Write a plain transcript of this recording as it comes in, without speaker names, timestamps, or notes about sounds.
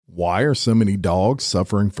Why are so many dogs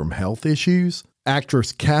suffering from health issues?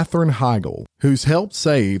 Actress Katherine Heigl, who's helped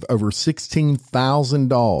save over 16,000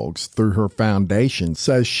 dogs through her foundation,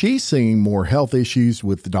 says she's seeing more health issues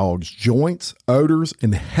with dogs' joints, odors,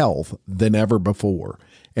 and health than ever before.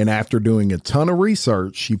 And after doing a ton of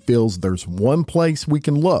research, she feels there's one place we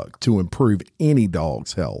can look to improve any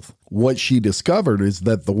dog's health. What she discovered is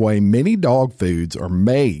that the way many dog foods are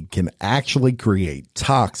made can actually create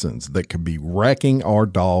toxins that could be wrecking our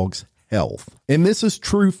dog's health. And this is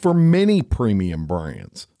true for many premium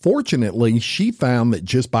brands. Fortunately, she found that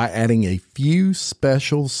just by adding a few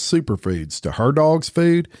special superfoods to her dog's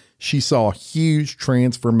food, she saw huge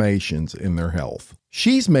transformations in their health.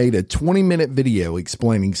 She's made a 20-minute video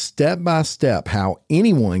explaining step-by-step how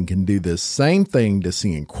anyone can do this same thing to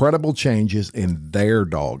see incredible changes in their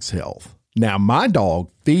dog's health. Now, my dog,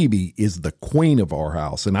 Phoebe, is the queen of our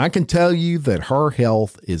house, and I can tell you that her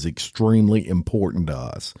health is extremely important to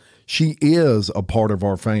us. She is a part of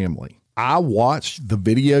our family. I watched the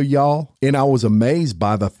video, y'all, and I was amazed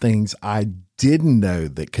by the things I didn't know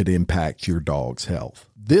that could impact your dog's health.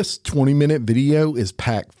 This 20-minute video is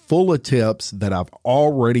packed full of tips that I've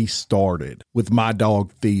already started with my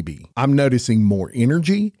dog, Phoebe. I'm noticing more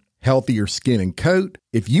energy, healthier skin and coat.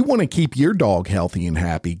 If you want to keep your dog healthy and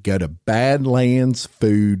happy, go to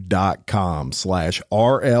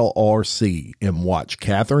badlandsfood.com/RLRC and watch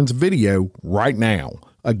Catherine's video right now.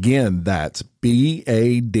 Again, that's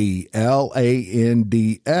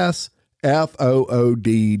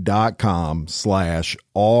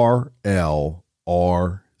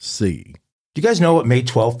badlandsfood.com/RLRC. Do you guys know what May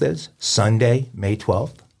 12th is? Sunday, May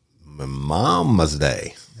 12th? Mama's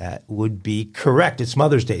Day. That would be correct. It's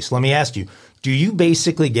Mother's Day. So let me ask you, do you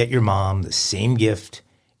basically get your mom the same gift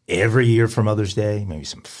every year for Mother's Day? Maybe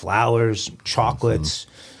some flowers, some chocolates,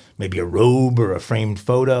 maybe a robe or a framed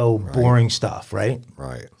photo, boring stuff, right?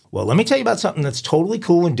 Right. Well, let me tell you about something that's totally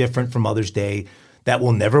cool and different for Mother's Day that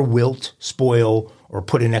will never wilt, spoil, or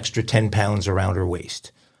put an extra 10 pounds around her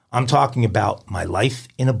waist. I'm talking about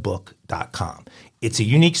mylifeinabook.com. It's a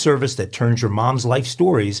unique service that turns your mom's life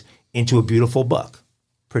stories into a beautiful book.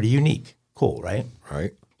 Pretty unique. Cool, right?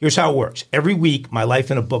 Right. Here's how it works. Every week,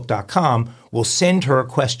 mylifeinabook.com will send her a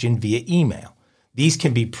question via email. These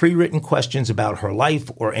can be pre-written questions about her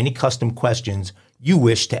life or any custom questions you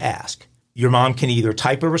wish to ask. Your mom can either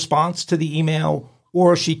type a response to the email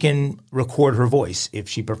or she can record her voice if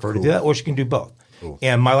she prefers to do that, or she can do both. Cool.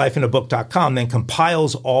 And mylifeinabook.com then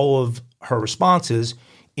compiles all of her responses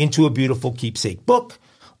into a beautiful keepsake book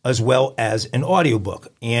as well as an audiobook.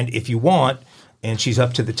 And if you want, and she's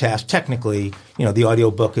up to the task technically, the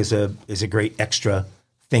audiobook is a great extra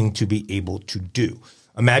thing to be able to do.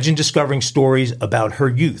 Imagine discovering stories about her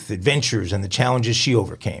youth, adventures, and the challenges she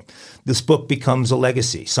overcame. This book becomes a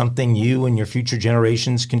legacy, something you and your future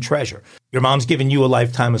generations can treasure. Your mom's given you a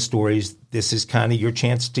lifetime of stories. This is kind of your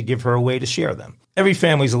chance to give her a way to share them. Every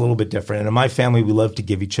family's a little bit different, and in my family, we love to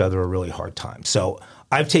give each other a really hard time. So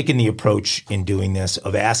I've taken the approach in doing this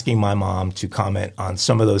of asking my mom to comment on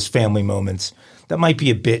some of those family moments that might be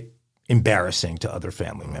a bit embarrassing to other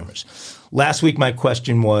family members. Last week, my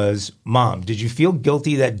question was, Mom, did you feel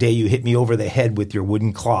guilty that day you hit me over the head with your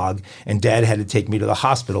wooden clog and Dad had to take me to the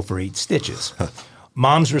hospital for 8 stitches?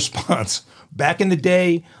 Mom's response, back in the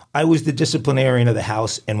day, I was the disciplinarian of the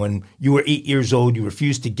house, and when you were 8 years old, you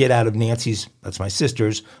refused to get out of Nancy's, that's my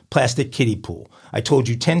sister's, plastic kiddie pool. I told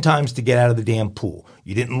you 10 times to get out of the damn pool.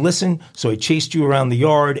 You didn't listen, so I chased you around the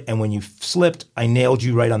yard, and when you slipped, I nailed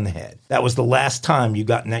you right on the head. That was the last time you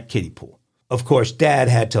got in that kiddie pool. Of course, Dad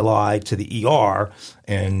had to lie to the ER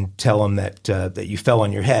and tell him that you fell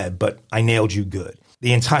on your head, but I nailed you good.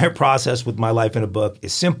 The entire process with My Life in a Book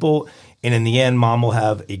is simple, and in the end, Mom will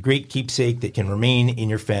have a great keepsake that can remain in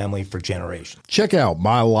your family for generations. Check out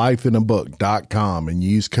mylifeinabook.com and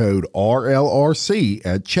use code RLRC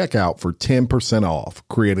at checkout for 10% off.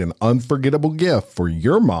 Create an unforgettable gift for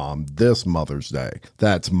your mom this Mother's Day.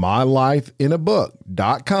 That's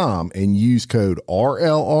mylifeinabook.com and use code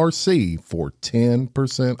RLRC for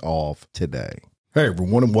 10% off today. Hey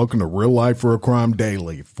everyone, and welcome to Real Life Real Crime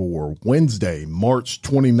Daily for Wednesday, March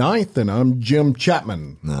 29th, and I'm Jim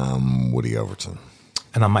Chapman. I'm Woody Overton.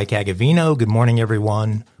 And I'm Mike Agavino. Good morning,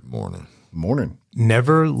 everyone. Good morning. Morning.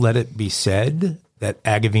 Never let it be said that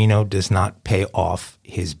Agavino does not pay off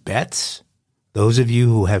his bets. Those of you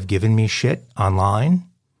who have given me shit online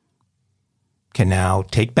can now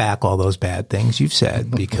take back all those bad things you've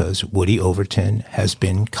said because Woody Overton has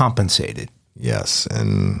been compensated. Yes,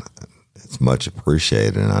 and it's much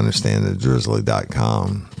appreciated, and I understand that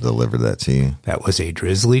drizzly.com delivered that to you. That was a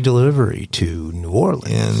Drizzly delivery to New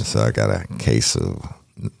Orleans. And so I got a case of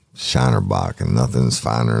Shiner Bock, and nothing's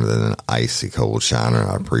finer than an icy cold Shiner.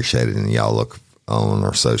 I appreciate it, and y'all look on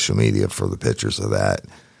our social media for the pictures of that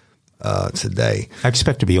today. I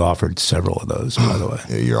expect to be offered several of those, by the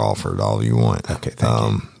way. You're offered all you want. Okay,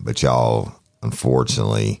 thank you. But y'all,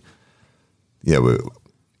 unfortunately,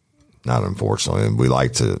 not unfortunately, we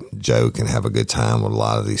like to joke and have a good time with a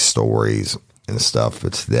lot of these stories and stuff.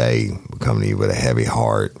 But today, we're coming to you with a heavy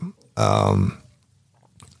heart. A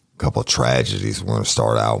couple of tragedies we're going to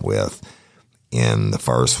start out with. And the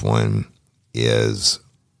first one is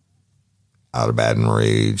out of Baton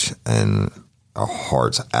Rouge, and our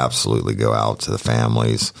hearts absolutely go out to the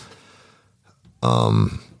families. So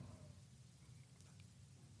I'm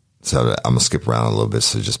going to skip around a little bit,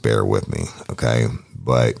 so just bear with me, okay?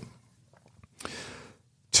 But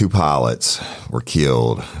 2 pilots were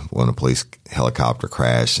killed when a police helicopter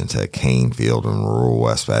crashed into a cane field in rural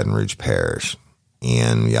West Baton Rouge Parish.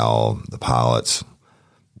 And y'all, the pilots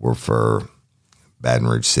were for Baton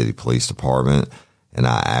Rouge City Police Department, and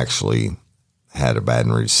I actually had a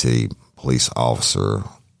Baton Rouge City police officer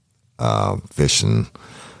fishing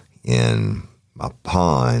in my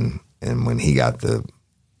pond, and when he got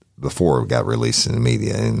before it got released in the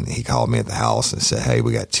media, and he called me at the house and said, "Hey,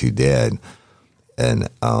 we got 2 dead," and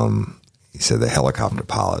he said the helicopter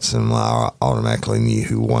pilots, and I automatically knew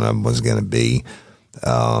who one of them was going to be.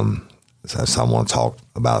 So I want to talk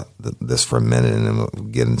about this for a minute, and then we'll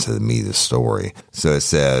get into the meat of the story. So it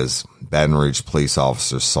says, Baton Rouge Police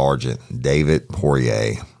Officer Sergeant David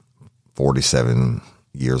Poirier, 47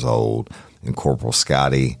 years old, and Corporal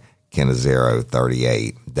Scotty Canizero,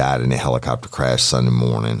 38, died in a helicopter crash Sunday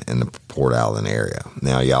morning in the Port Allen area.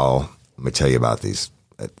 Now, y'all, let me tell you about these.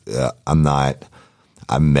 I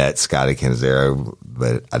met Scotty Canizero,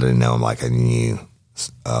 but I didn't know him like I knew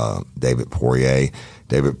David Poirier.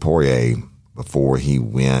 David Poirier, before he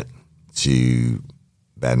went to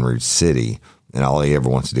Baton Rouge City, and all he ever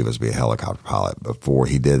wanted to do was be a helicopter pilot. Before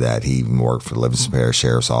he did that, he even worked for Livingston Parish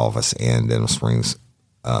Sheriff's Office and Denham Springs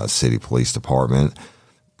City Police Department.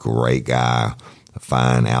 Great guy, a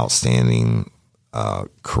fine, outstanding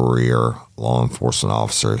career law enforcement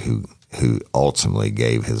officer who ultimately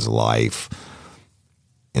gave his life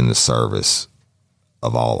in the service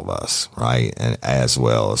of all of us, right? And as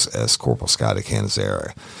well as Corporal Scotty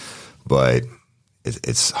Canizero. But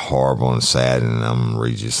it's horrible and sad, and I'm going to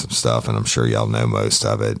read you some stuff, and I'm sure y'all know most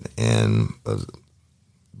of it,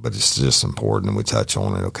 but it's just important, and we touch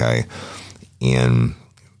on it, okay? And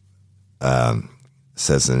it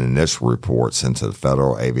says in initial reports into the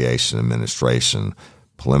Federal Aviation Administration,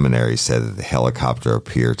 preliminary said that the helicopter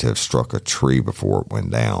appeared to have struck a tree before it went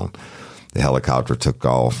down. The helicopter took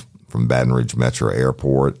off from Baton Rouge Metro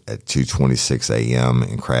Airport at 2:26 a.m.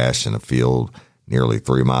 and crashed in a field nearly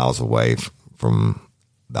 3 miles away from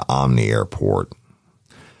the Omni Airport.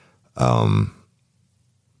 The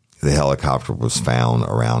helicopter was found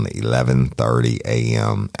around 11:30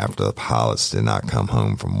 a.m. after the pilots did not come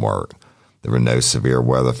home from work. There were no severe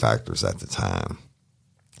weather factors at the time.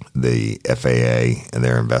 The FAA and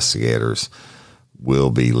their investigators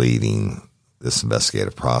will be leading this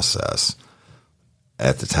investigative process.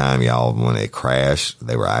 At the time, y'all, when they crashed,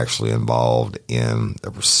 they were actually involved in the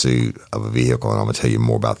pursuit of a vehicle. And I'm going to tell you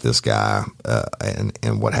more about this guy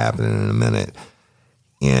and what happened in a minute.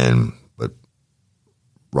 But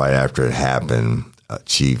right after it happened,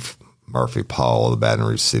 Chief Murphy Paul, the Baton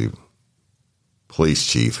Rouge City Police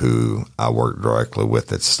Chief, who I worked directly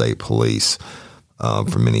with at State Police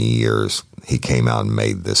for many years, he came out and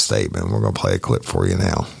made this statement. We're going to play a clip for you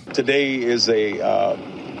now. Today is a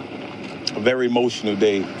very emotional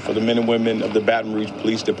day for the men and women of the Baton Rouge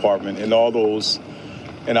Police Department and all those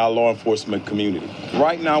in our law enforcement community.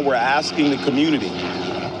 Right now, we're asking the community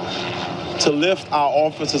to lift our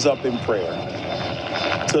officers up in prayer,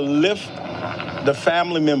 to lift the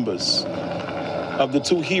family members of the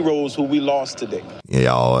 2 heroes who we lost today. Yeah,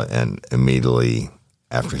 y'all, and immediately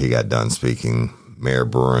after he got done speaking, Mayor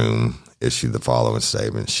Broome issued the following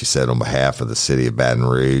statement. She said, "On behalf of the city of Baton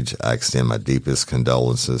Rouge, I extend my deepest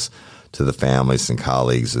condolences to the families and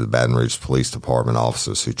colleagues of the Baton Rouge Police Department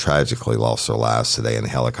officers who tragically lost their lives today in a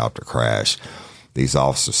helicopter crash. These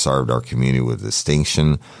officers served our community with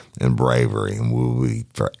distinction and bravery, and we will be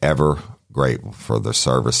forever grateful for their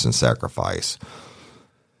service and sacrifice.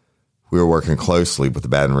 We are working closely with the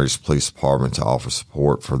Baton Rouge Police Department to offer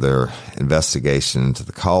support for their investigation into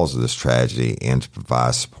the cause of this tragedy and to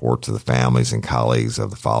provide support to the families and colleagues of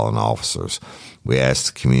the fallen officers. We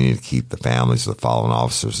ask the community to keep the families of the fallen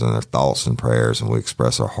officers in their thoughts and prayers, and we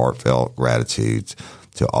express our heartfelt gratitude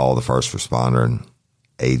to all the first responder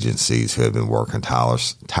agencies who have been working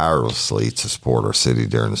tirelessly to support our city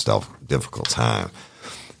during this difficult time."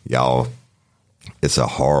 Y'all, it's a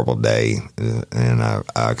horrible day, and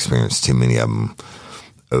I experienced too many of them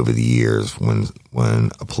over the years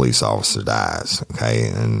when a police officer dies,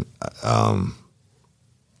 okay? And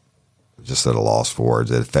just at a loss for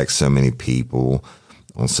words. It affects so many people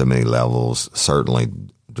on so many levels, certainly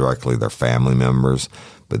directly their family members,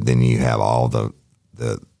 but then you have all the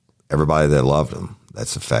everybody that loved them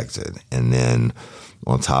that's affected. And then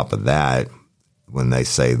on top of that, when they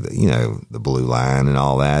say that, you know, the blue line and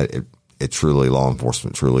all that, it truly, law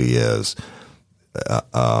enforcement truly is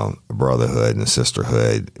a brotherhood and a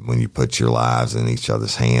sisterhood when you put your lives in each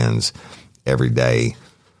other's hands every day.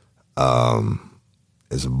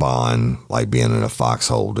 Is a bond, like being in a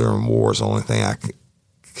foxhole during war is the only thing I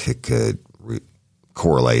could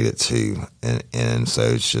correlate it to. And so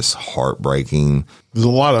it's just heartbreaking. There's a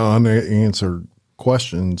lot of unanswered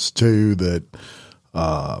questions too that,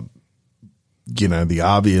 you know, the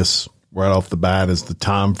obvious right off the bat is the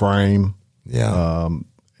time frame. Yeah.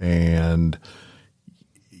 And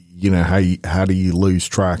you know, how do you lose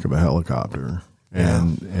track of a helicopter?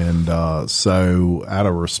 And so out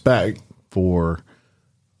of respect for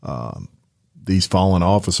these fallen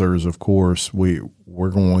officers, of course, we're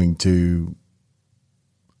going to,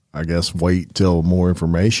 I guess, wait till more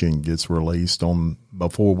information gets released on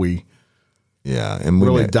before we and we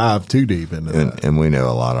really dive too deep into that. And we know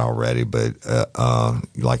a lot already, but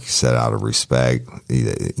like you said, out of respect,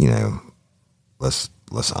 you know, let's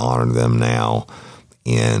honor them now.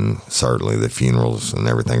 And certainly the funerals and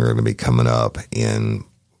everything are going to be coming up, and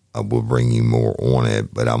we'll bring you more on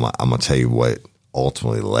it. But I'm going to tell you what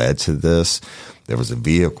ultimately led to this. There was a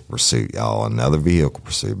vehicle pursuit, y'all, another vehicle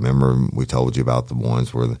pursuit. Remember we told you about the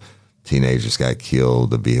ones where the teenagers got killed?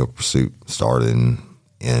 The vehicle pursuit started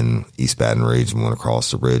in East Baton Rouge and went across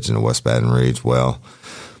the bridge into West Baton Rouge. Well,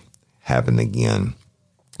 happened again.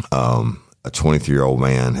 A 23-year-old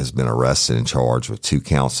man has been arrested and charged with 2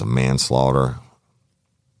 counts of manslaughter.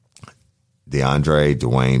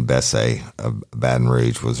 Dwayne Bessay of Baton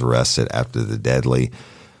Rouge was arrested after the deadly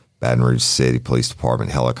Baton Rouge City Police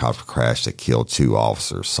Department helicopter crash that killed 2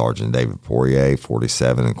 officers, Sergeant David Poirier,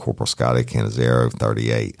 47, and Corporal Scotty Canizero,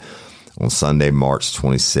 38. On Sunday, March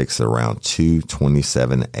 26th at around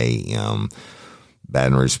 2:27 a.m.,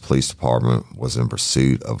 Baton Rouge Police Department was in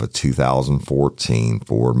pursuit of a 2014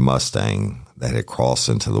 Ford Mustang that had crossed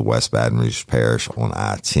into the West Baton Rouge Parish on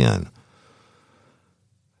I-10.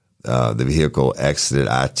 The vehicle exited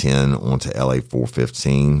I-10 onto LA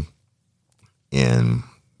 415, and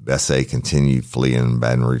Bessay continued fleeing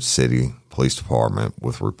Baton Rouge City Police Department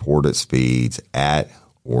with reported speeds at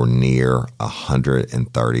or near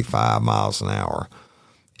 135 miles an hour.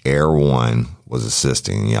 Air One was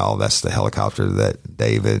assisting, y'all. That's the helicopter that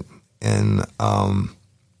David and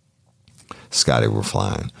Scotty were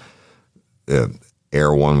flying.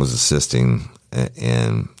 Air One was assisting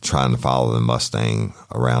and trying to follow the Mustang.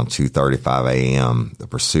 Around 2:35 a.m., the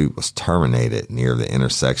pursuit was terminated near the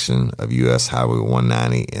intersection of U.S. Highway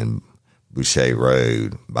 190 and Boucher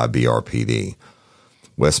Road by BRPD.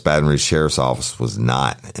 West Baton Rouge Sheriff's Office was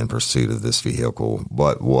not in pursuit of this vehicle,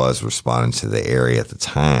 but was responding to the area at the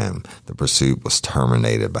time the pursuit was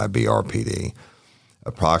terminated by BRPD.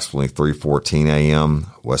 Approximately 3:14 a.m.,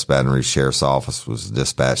 West Baton Rouge Sheriff's Office was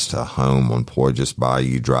dispatched to a home on Poydras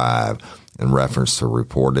Bayou Drive in reference to a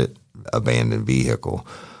reported abandoned vehicle.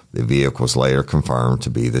 The vehicle was later confirmed to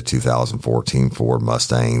be the 2014 Ford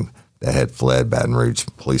Mustang that had fled Baton Rouge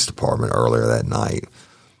Police Department earlier that night.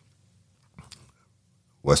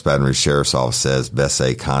 West Baton Rouge Sheriff's Office says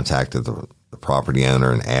Bessay contacted the property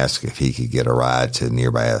owner and asked if he could get a ride to a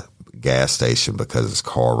nearby gas station because his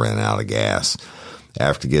car ran out of gas.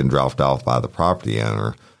 After getting dropped off by the property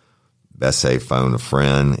owner, Bessay phoned a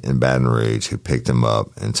friend in Baton Rouge who picked him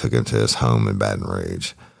up and took him to his home in Baton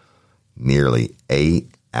Rouge. Nearly 8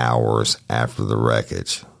 hours after the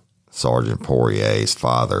wreckage, Sergeant Poirier's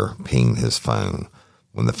father pinged his phone.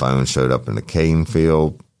 When the phone showed up in the cane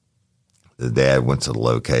field, the dad went to the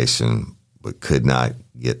location but could not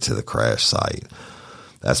get to the crash site.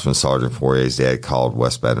 That's when Sergeant Poirier's dad called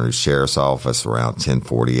West Baton Rouge Sheriff's Office around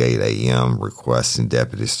 10:48 a.m. requesting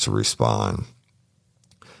deputies to respond.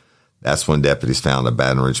 That's when deputies found a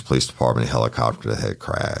Baton Rouge Police Department helicopter that had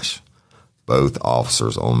crashed. Both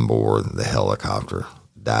officers on board the helicopter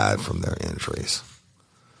died from their injuries.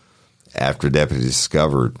 After deputies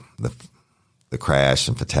discovered the crash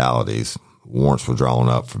and fatalities, warrants were drawn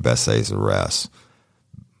up for Bessay's arrest.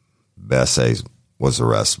 Bessay was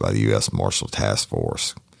arrested by the U.S. Marshal Task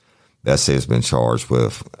Force. Bessay has been charged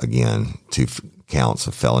with, again, 2 counts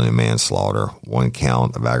of felony manslaughter, 1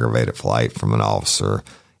 count of aggravated flight from an officer,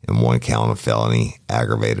 and 1 count of felony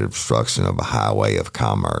aggravated obstruction of a highway of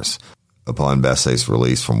commerce. Upon Bessay's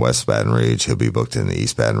release from West Baton Rouge, he'll be booked in the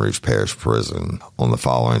East Baton Rouge Parish Prison on the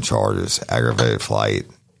following charges: aggravated flight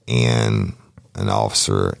and an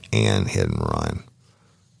officer and hit and run.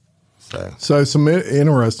 So some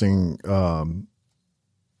interesting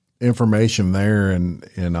information there,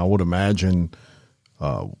 and I would imagine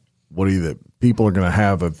that people are going to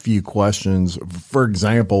have a few questions. For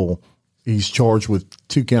example, he's charged with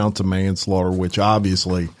 2 counts of manslaughter, which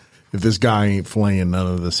obviously, if this guy ain't fleeing, none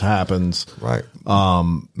of this happens. Right.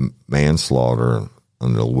 Manslaughter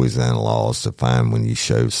under Louisiana law is defined when you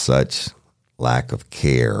show such lack of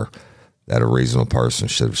care that a reasonable person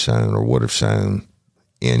should have shown or would have shown,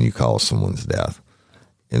 and you cause someone's death.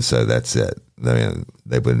 And so that's it.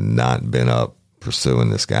 They would not been up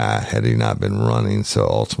pursuing this guy had he not been running. So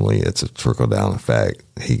ultimately, it's a trickle down effect.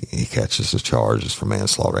 He catches the charges for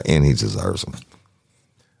manslaughter, and he deserves them.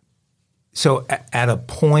 So at a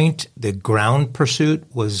point, the ground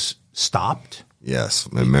pursuit was stopped? Yes.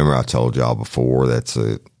 Remember I told y'all before that's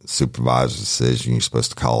a supervisor's decision. You're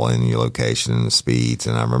supposed to call in your location and the speeds.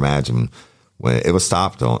 And I imagine when it was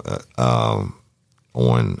stopped on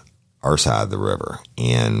our side of the river.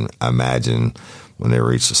 And I imagine when they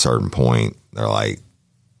reached a certain point, they're like,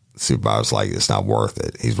 the supervisor's like, it's not worth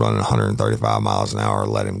it. He's running 135 miles an hour.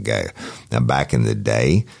 Let him go. Now, back in the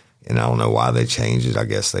day, and I don't know why they changed it. I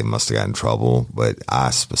guess they must have got in trouble. But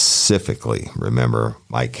I specifically remember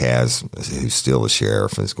Mike Kaz, who's still the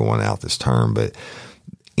sheriff and is going out this term. But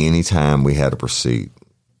anytime we had a pursuit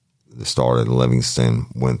that started in Livingston,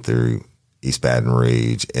 went through East Baton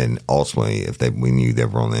Rouge, and ultimately, we knew they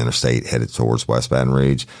were on the interstate headed towards West Baton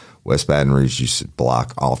Rouge used to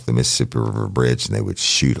block off the Mississippi River Bridge, and they would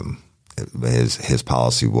shoot them. His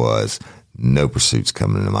policy was, no pursuits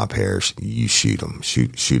coming into my parish. You shoot them.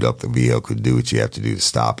 Shoot up the vehicle. Do what you have to do to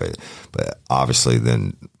stop it. But obviously,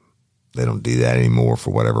 then they don't do that anymore for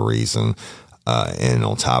whatever reason. And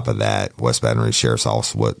on top of that, West Baton Rouge Sheriff's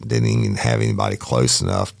Office didn't even have anybody close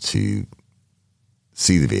enough to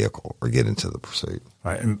see the vehicle or get into the pursuit.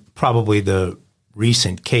 Right, and probably the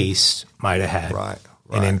recent case might have had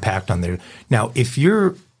an impact on there. Now, if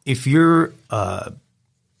you're in a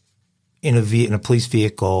police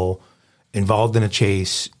vehicle involved in a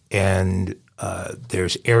chase and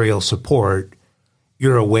there's aerial support,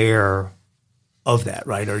 you're aware of that,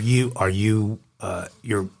 right? You're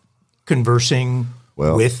conversing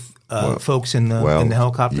with folks in the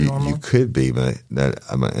helicopter normally? You could be, but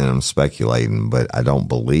I'm speculating, but I don't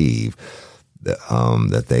believe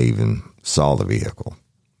that they even saw the vehicle.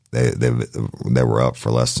 They were up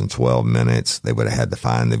for less than 12 minutes. They would have had to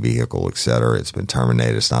find the vehicle, et cetera. It's been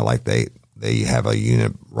terminated. It's not like they have a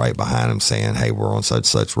unit right behind them saying, hey, we're on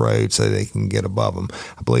such road, so they can get above them.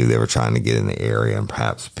 I believe they were trying to get in the area and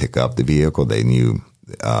perhaps pick up the vehicle. They knew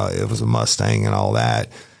it was a Mustang and all that,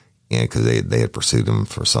 and because they had pursued them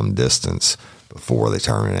for some distance before they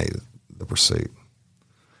terminated the pursuit.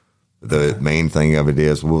 The main thing of it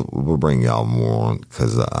is we'll bring y'all more on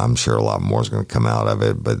because I'm sure a lot more is going to come out of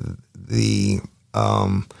it. But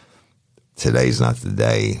today's not the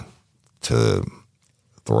day to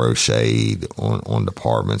throw shade on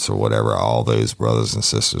departments or whatever. All those brothers and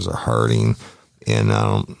sisters are hurting, and I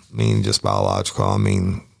don't mean just biological. I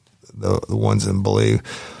mean the ones in blue.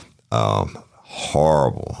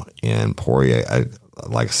 Horrible. And Poirier,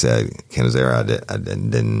 like I said, Canizero, I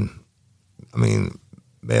didn't. I mean,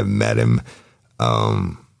 may have met him.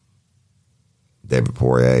 David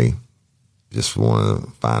Poirier, just one of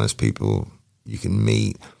the finest people you can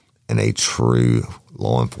meet, and a true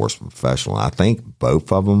law enforcement professional. I think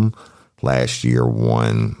both of them last year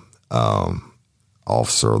won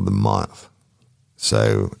Officer of the Month.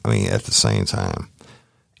 So, I mean, at the same time.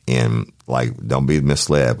 And, like, don't be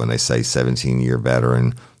misled when they say 17-year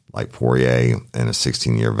veteran like Poirier and a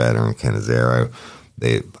 16-year veteran, Canizero.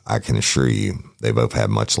 I can assure you they both had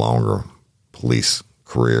much longer police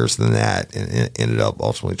careers than that, and ended up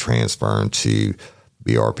ultimately transferring to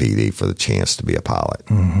BRPD for the chance to be a pilot.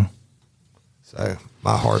 Mm-hmm. So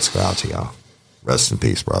my heart's go out to y'all. Rest in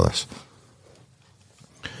peace, brothers.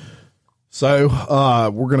 So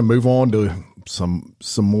we're going to move on to some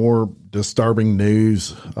more disturbing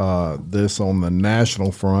news. This on the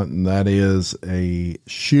national front, and that is a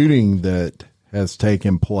shooting that has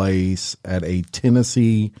taken place at a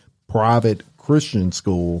Tennessee private Christian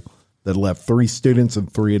school that left 3 students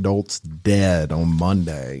and 3 adults dead on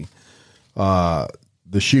Monday.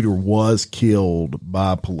 The shooter was killed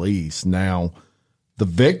by police. Now, the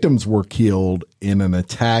victims were killed in an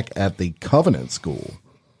attack at the Covenant School.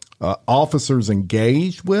 Officers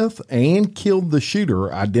engaged with and killed the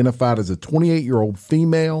shooter, identified as a 28-year-old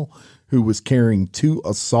female who was carrying 2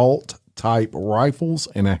 assault-type rifles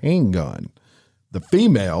and a handgun. The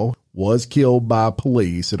female was killed by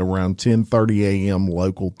police at around 10:30 a.m.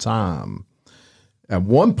 local time. At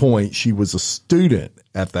one point, she was a student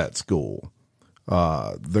at that school.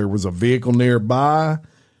 There was a vehicle nearby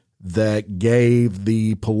that gave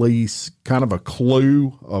the police kind of a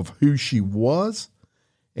clue of who she was.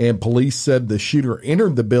 And police said the shooter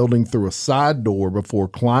entered the building through a side door before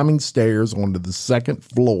climbing stairs onto the second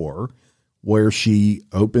floor, where she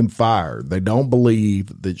opened fire. They don't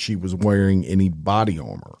believe that she was wearing any body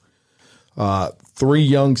armor. 3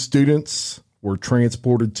 young students were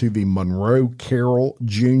transported to the Monroe Carroll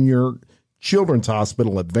Jr. Children's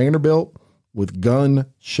Hospital at Vanderbilt with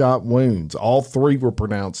gunshot wounds. All 3 were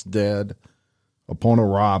pronounced dead upon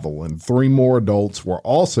arrival, and 3 more adults were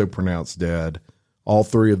also pronounced dead. All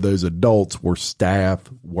 3 of those adults were staff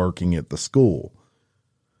working at the school.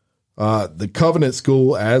 The Covenant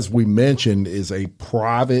School, as we mentioned, is a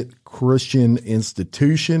private Christian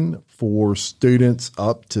institution for students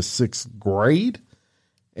up to 6th grade.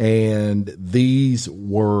 And these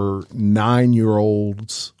were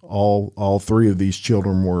 9-year-olds. All 3 of these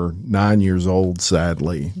children were 9 years old,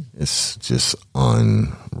 sadly. It's just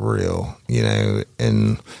unreal,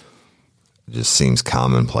 and it just seems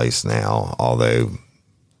commonplace now, although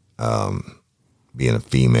being a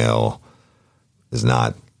female is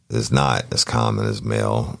not as common as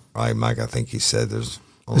male, right, Mike? I think you said there's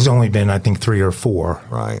only been, I think, 3 or 4.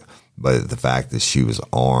 Right. But the fact that she was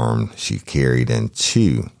armed, she carried in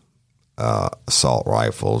 2 assault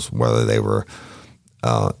rifles, whether they were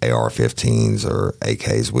AR-15s or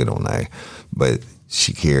AKs, we don't know. But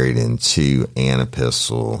she carried in 2 and a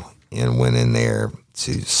pistol and went in there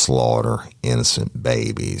to slaughter innocent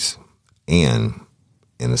babies and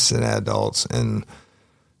innocent adults. And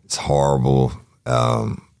it's horrible.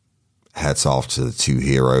 Hats off to the 2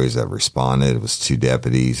 heroes that responded. It was 2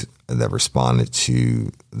 deputies that responded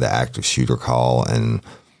to the active shooter call. And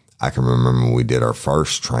I can remember when we did our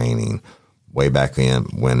first training way back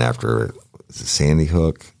when after Sandy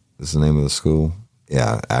Hook is the name of the school.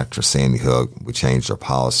 Yeah, after Sandy Hook, we changed our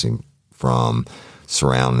policy from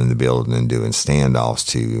surrounding the building and doing standoffs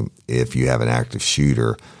to, if you have an active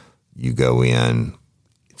shooter, you go in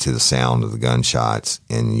to the sound of the gunshots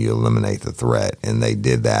and you eliminate the threat. And they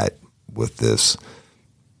did that with this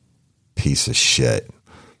piece of shit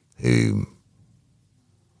who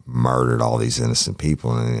murdered all these innocent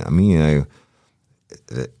people. And I mean,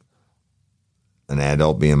 an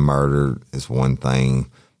adult being murdered is one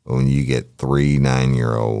thing, but when you get 3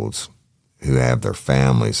 9-year-olds who have their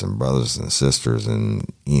families and brothers and sisters, and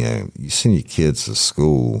you send your kids to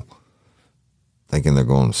school thinking they're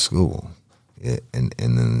going to school, and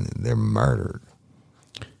then they're murdered.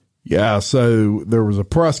 Yeah, so there was a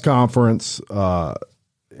press conference,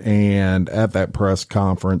 and at that press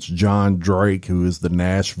conference, John Drake, who is the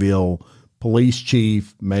Nashville police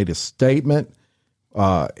chief, made a statement,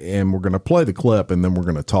 and we're going to play the clip, and then we're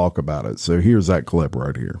going to talk about it. So here's that clip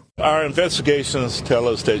right here. Our investigations tell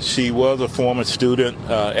us that she was a former student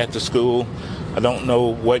at the school. I don't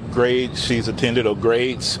know what grade she's attended or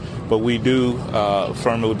grades, but we do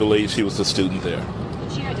firmly believe she was a student there.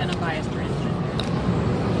 Did she identify as transgender?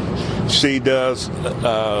 She does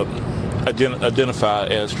identify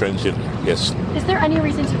as transgender, yes. Is there any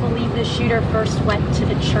reason to believe the shooter first went to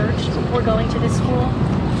the church before going to the school?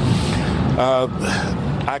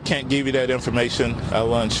 I can't give you that information.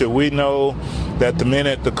 I'm unsure. We know that the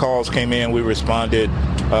minute the calls came in, we responded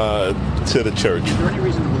to the church. Is there any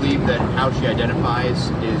reason to believe that how she identifies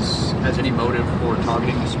has any motive for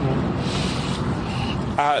targeting the school?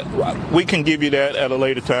 We can give you that at a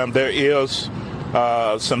later time. There is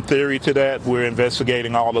some theory to that. We're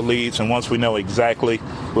investigating all the leads, and once we know exactly,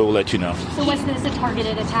 we'll let you know. So was this a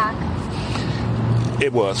targeted attack?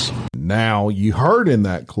 It was. Now, you heard in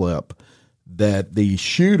that clip that the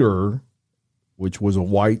shooter, which was a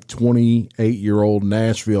white 28-year-old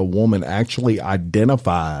Nashville woman, actually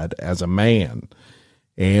identified as a man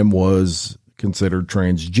and was considered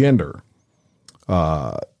transgender.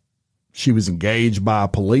 She was engaged by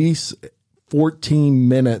police 14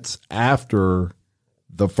 minutes after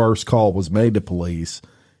the first call was made to police.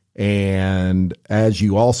 And as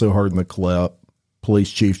you also heard in the clip,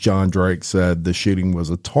 Police Chief John Drake said the shooting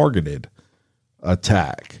was a targeted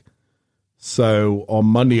attack. So on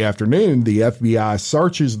Monday afternoon, the FBI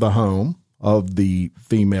searches the home of the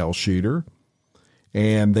female shooter,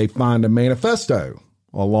 and they find a manifesto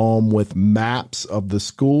along with maps of the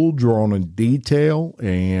school drawn in detail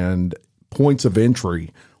and points of entry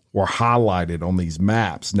were highlighted on these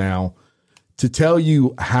maps. Now, to tell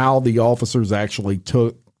you how the officers actually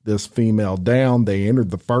took this female down, they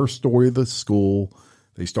entered the first story of the school.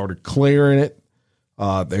 They started clearing it.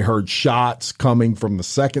 They heard shots coming from the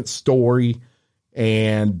second story,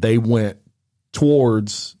 and they went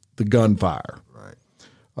towards the gunfire.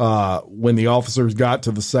 Right. When the officers got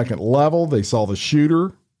to the second level, they saw the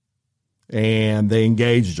shooter, and they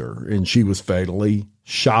engaged her, and she was fatally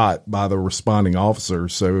shot by the responding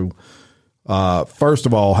officers. So, first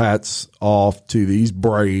of all, hats off to these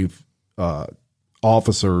brave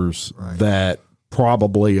officers that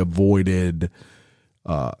probably avoided,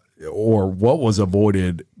 or what was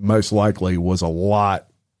avoided most likely was a lot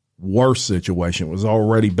worse situation. It was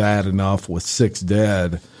already bad enough with 6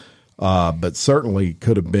 dead, but certainly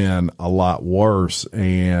could have been a lot worse,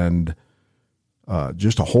 and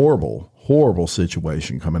just a horrible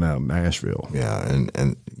situation coming out of Nashville. Yeah,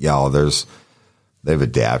 and y'all, they've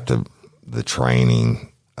adapted the training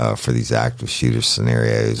for these active shooter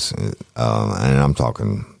scenarios, and I'm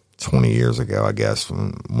talking 20 years ago, I guess,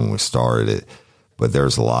 when we started it. But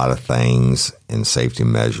there's a lot of things and safety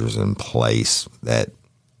measures in place that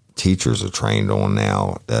teachers are trained on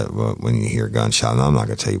now, that when you hear gunshot, and I'm not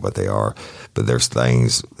going to tell you what they are, but there's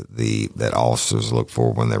things that officers look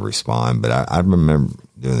for when they respond. But I remember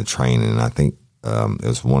doing the training, and I think it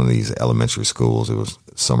was one of these elementary schools. It was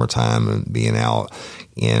summertime and being out,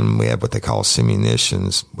 and we had what they call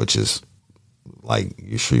simunitions, which is like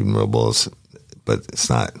you're shooting real bullets, but it's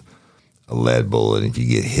not a lead bullet. If you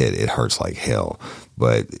get hit, it hurts like hell.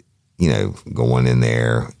 But, going in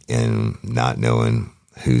there and not knowing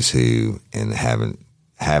who's who, and having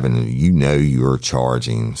you're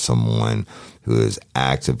charging someone who is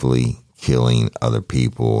actively killing other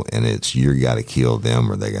people, and it's you got to kill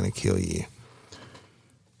them or they're going to kill you.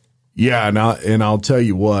 Yeah, and I'll tell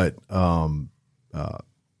you what,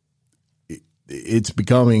 it's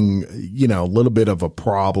becoming, a little bit of a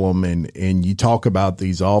problem, and you talk about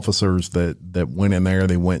these officers that went in there,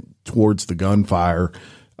 they went towards the gunfire.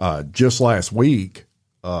 Just last week,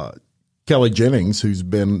 Kelly Jennings, who's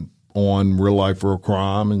been on Real Life Real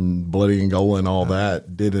Crime and Bloody Angola and all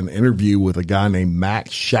that, did an interview with a guy named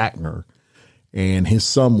Max Shackner, and his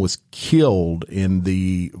son was killed in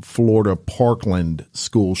the Florida Parkland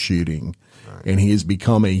school shooting. Right. And he has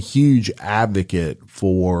become a huge advocate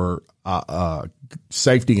for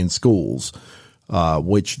safety in schools,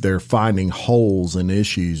 which they're finding holes and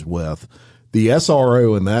issues with. The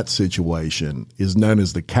SRO in that situation is known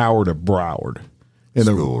as the Coward of Broward.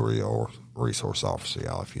 School resource officer,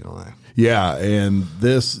 y'all, if you don't know. Yeah, and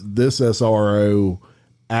this SRO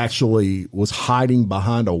actually was hiding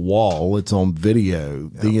behind a wall. It's on video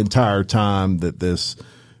the entire time that this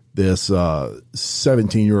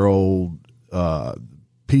 17-year-old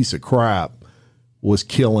piece of crap was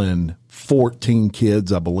killing 14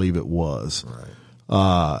 kids, I believe it was.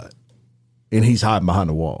 Right. And he's hiding behind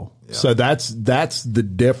a wall. Yeah. So that's the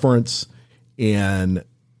difference in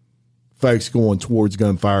folks going towards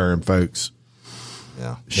gunfire and folks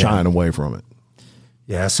shying away from it.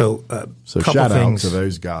 Yeah. So shout out to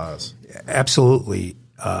those guys. Absolutely.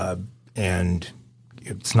 And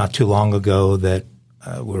it's not too long ago that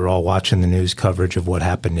we were all watching the news coverage of what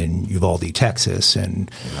happened in Uvalde, Texas,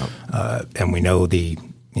 and we know the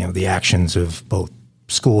actions of both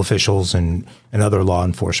school officials and other law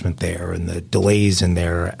enforcement there, and the delays in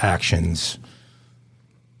their actions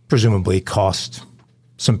presumably cost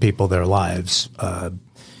some people their lives.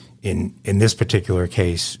 In this particular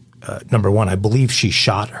case, number one, I believe she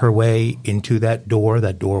shot her way into that door.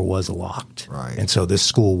 That door was locked, right? And so this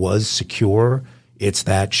school was secure. It's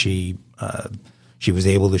that she was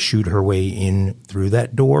able to shoot her way in through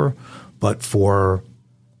that door, but for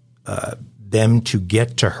them to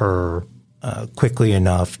get to her quickly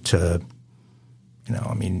enough to,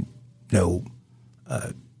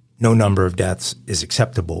 no number of deaths is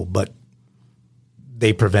acceptable, but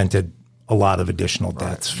they prevented a lot of additional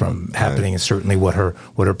deaths from happening, and certainly what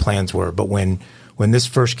her plans were. But when this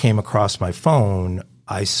first came across my phone,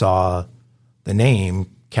 I saw the name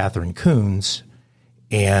Catherine Coons,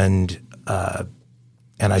 and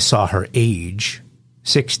I saw her age,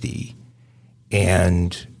 60,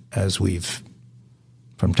 and as we've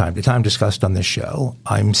from time to time discussed on this show,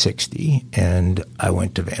 I'm 60, and I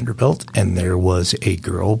went to Vanderbilt, and there was a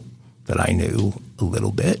girl that I knew a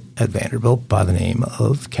little bit at Vanderbilt by the name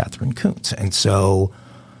of Catherine Coons. And so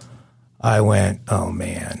I went, oh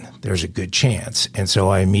man, there's a good chance. And so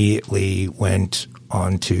I immediately went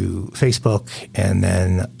onto Facebook, and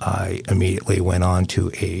then I immediately went on to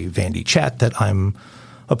a Vandy chat that I'm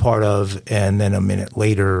a part of. And then a minute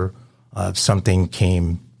later, something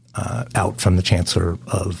came out from the chancellor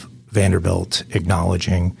of Vanderbilt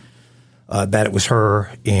acknowledging that it was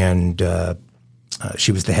her, and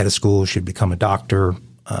she was the head of school. She'd become a doctor,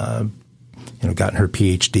 gotten her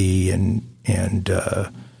PhD, and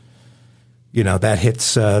that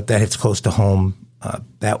hits close to home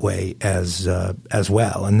that way as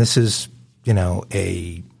well. And this is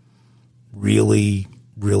a really,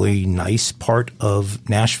 really nice part of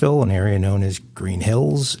Nashville, an area known as Green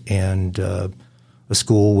Hills, and a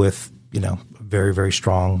school with a very, very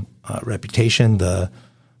strong reputation. The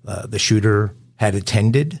shooter had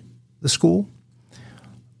attended the school.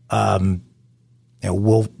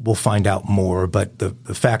 We'll find out more, but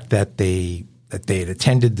the fact that they had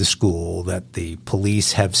attended the school, that the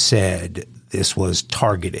police have said this was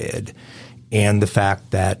targeted, and the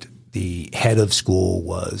fact that the head of school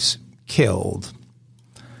was killed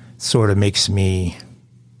sort of makes me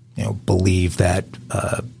believe that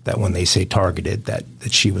that when they say targeted, that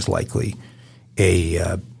she was likely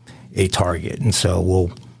a target. And so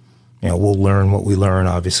we'll learn what we learn,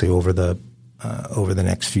 obviously, over the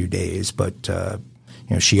next few days. But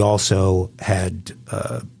she also had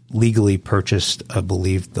legally purchased, I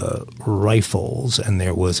believe, the rifles, and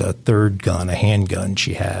there was a third gun, a handgun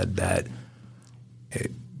she had that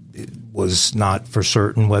it was not for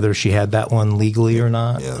certain whether she had that one legally or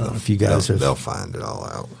not. Yeah, if you guys they'll find it all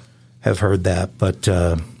out. Have heard that, but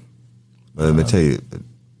let me tell you,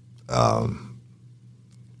 the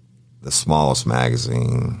smallest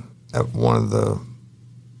magazine at one of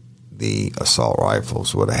the assault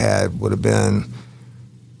rifles would have been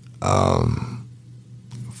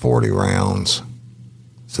 40 rounds.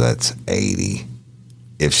 So that's 80,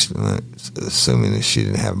 assuming that she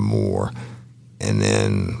didn't have more, and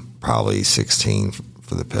then probably 16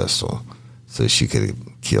 for the pistol. So she could have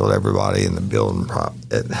killed everybody in the building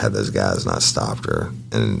had those guys not stopped her.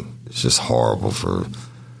 And it's just horrible for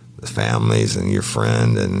the families and your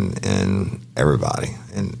friend and everybody.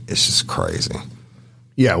 And it's just crazy.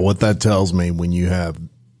 Yeah, what that tells me when you have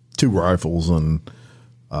two rifles and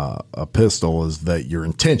a pistol is that your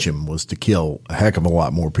intention was to kill a heck of a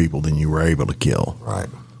lot more people than you were able to kill. Right.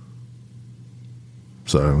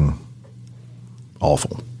 So,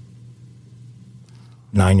 awful.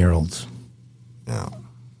 9-year-olds. Yeah.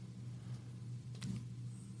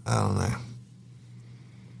 I don't know.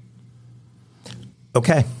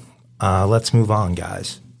 Okay, let's move on,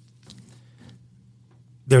 guys.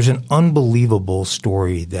 There's an unbelievable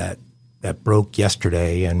story that broke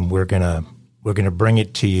yesterday, and we're gonna bring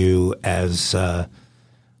it to you as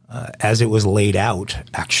it was laid out,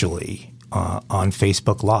 actually, on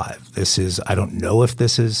Facebook Live. This is, I don't know if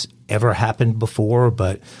this has ever happened before,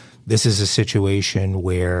 but this is a situation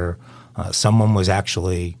where someone was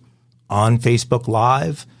actually on Facebook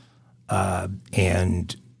Live,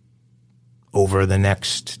 and over the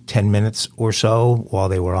next 10 minutes or so while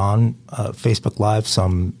they were on Facebook Live,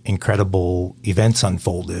 some incredible events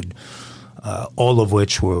unfolded, all of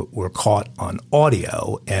which were caught on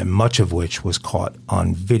audio and much of which was caught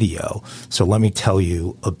on video. So let me tell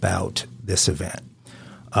you about this event.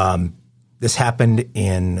 This happened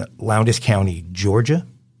in Lowndes County, Georgia.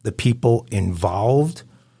 The people involved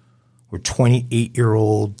were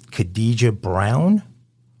 28-year-old Khadijah Brown,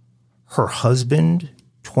 her husband,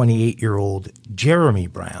 28-year-old Jeremy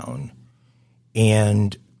Brown,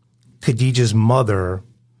 and Khadijah's mother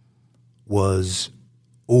was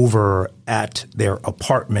over at their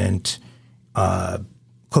apartment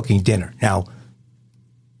cooking dinner. Now,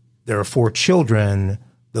 there are 4 children.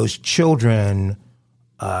 Those children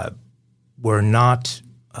were not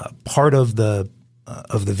part of the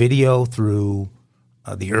video through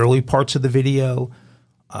the early parts of the video.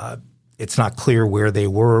 It's not clear where they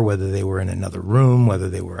were, whether they were in another room, whether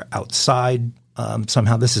they were outside.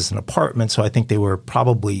 Somehow this is an apartment, so I think they were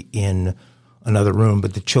probably in another room,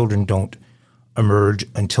 but the children don't emerge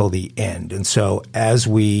until the end. And so as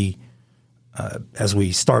we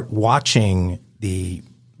start watching the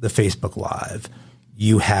Facebook Live,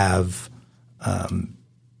 you have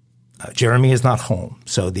Jeremy is not home.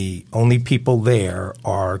 So the only people there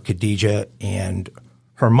are Khadijah and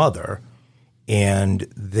her mother. And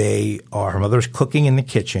her mother's cooking in the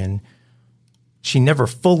kitchen. She never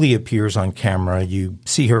fully appears on camera. You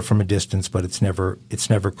see her from a distance, but it's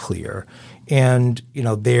never clear. And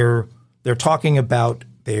they're talking about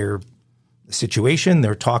their situation.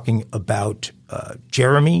 They're talking about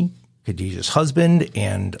Jeremy, Khadijah's husband,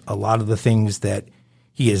 and a lot of the things that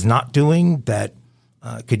he is not doing that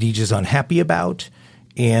Khadijah's unhappy about.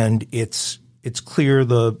 And it's clear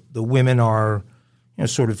the women are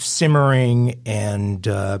sort of simmering and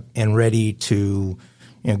ready to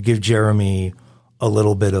give Jeremy a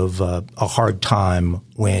little bit of a hard time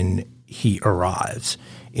when he arrives.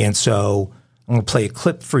 And so I'm going to play a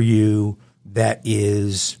clip for you that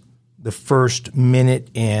is the first minute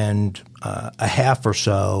and a half or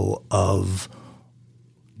so of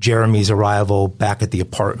Jeremy's arrival back at the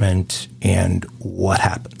apartment and what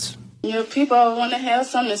happens. Yeah, people want to have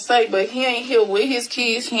something to say, but he ain't here with his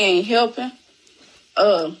kids. He ain't helping.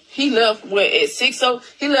 He left at 6:00.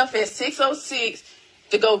 He left at 6:06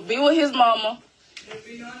 to go be with his mama.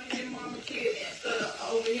 Instead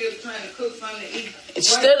of over here trying to cook something to eat.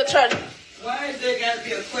 Why is there got to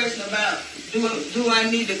be a question about do I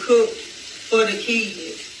need to cook for the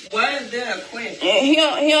kids? Why is there a question? And he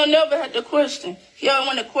don't never have to question. He don't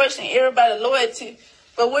want to question everybody's loyalty.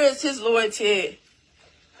 But where is his loyalty at? I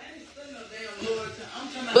ain't saying no damn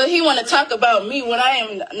loyalty. But he want to talk about me when I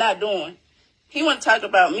am not doing. He want to talk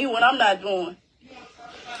about me when I'm not doing.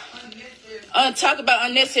 Talk about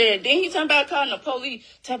unnecessary. Then he talking about calling the police.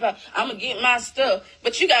 Talk about I'm gonna get my stuff.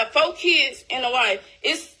 But you got 4 kids and a wife.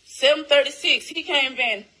 It's 7:36. He can't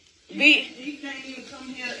even be. He can't even come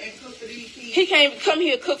here and cook for these kids. He can't come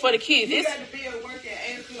here and cook for the kids. He got to be at work at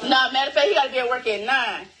 8 o'clock. Nah, matter of fact, he got to be at work at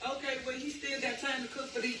 9. Okay, but he still got time to cook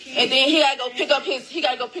for these kids. And then he got to go pick up his. He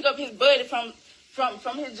got to go pick up his buddy from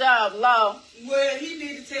his job, Law. Well, he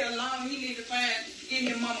need to tell Law he need to get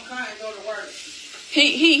his mama car and go to work.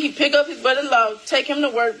 He pick up his brother-in-law, take him to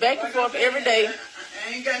work back and forth every day.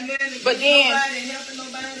 I ain't got nothing to helping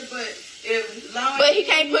nobody, but he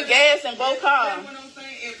can't put gas in both cars. That's what I'm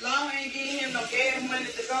saying. If Law ain't giving him no gas money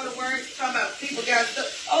to go to work, talking about people got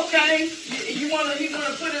stuff. Okay, he wanna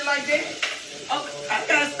put it like that. Okay, I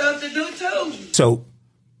got stuff to do too. So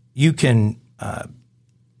you can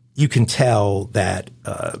tell that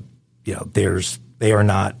they are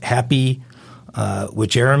not happy with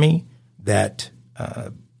Jeremy. That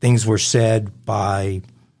things were said by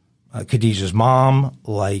Khadijah's mom,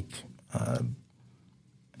 like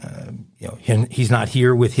he's not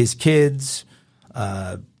here with his kids.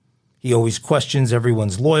 He always questions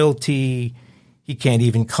everyone's loyalty. He can't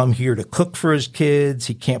even come here to cook for his kids.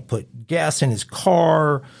 He can't put gas in his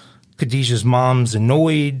car. Khadijah's mom's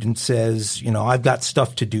annoyed and says, I've got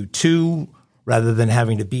stuff to do too, rather than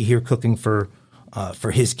having to be here cooking for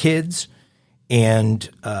his kids. And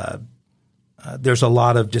there's a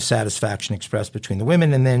lot of dissatisfaction expressed between the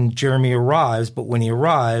women. And then Jeremy arrives, but when he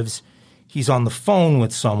arrives, he's on the phone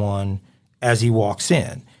with someone as he walks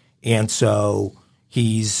in. And so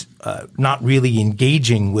he's not really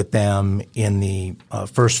engaging with them in the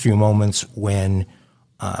first few moments when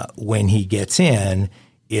he gets in.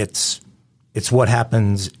 It's what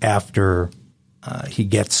happens after he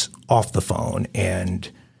gets off the phone.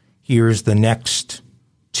 And here's the next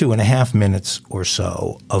 2.5 minutes or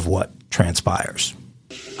so of what transpires.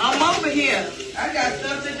 I'm over here. I got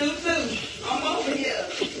stuff to do too. I'm over here.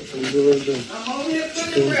 I'm over here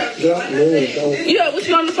cooking breakfast. Yeah, what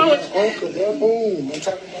you on the phone with? Uncle, boom. I'm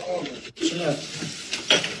talking about Uncle. Chill out.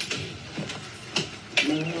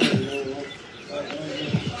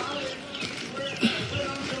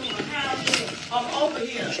 I'm over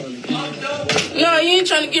here. No, you ain't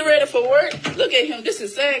trying to get ready for work. Look at him. This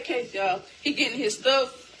is a sad case, y'all. He getting his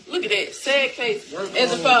stuff. Look at that. Sad case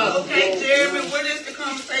as a father. Okay, Jeremy, what is the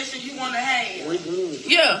conversation you want to have? We good.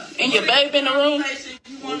 Yeah, and your baby in the room? Conversation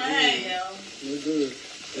you want to have? We good.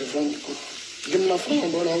 Give me my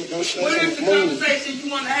phone, bro. Don't shut What is the conversation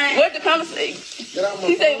you want to have? What's the conversation? Get out my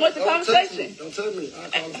He phone. said, what's the conversation? Don't touch me. I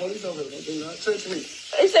call the police over here. Do not touch me.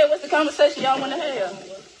 He said, what's the conversation y'all want to have?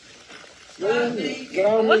 Get out of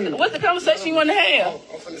me. What's the conversation you want to have?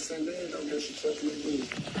 I'm finna send in. Don't get you touch me, please.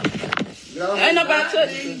 Ain't nobody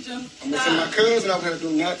touching you. I'm gonna send my cousin over here. Do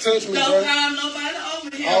not touch me, bro. Don't have nobody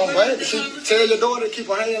over here. Oh, baby. Tell your daughter to keep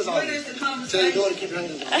her hands on What me. is the conversation? Tell your daughter to keep her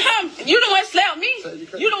hands on me. You the one slap me.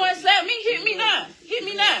 You the one slap me. Hit me now. Hit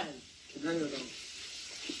me now. Keep your hands on me.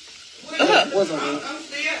 What's up, man? I'm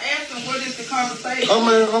still asking what is the conversation. Oh,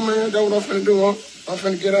 man. That's what I'm finna do. I'm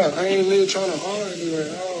finna get out. I ain't even trying to argue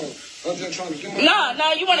at all. I'm just trying to get my...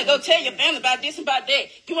 No, you want to go tell your family about this and about that.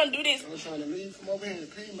 You want to do this. I'm trying to leave from over here and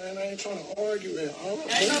pee, man. I ain't trying to argue at all.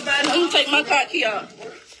 Ain't nobody... I'm going to take my car key off.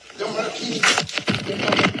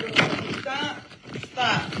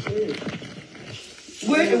 Stop.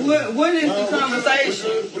 What is the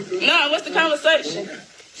conversation? No, what's the conversation?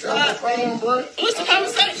 What's the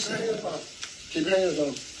conversation? Keep your hands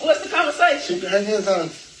on. What's the conversation? Keep your hands on.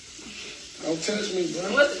 Don't touch me, bro.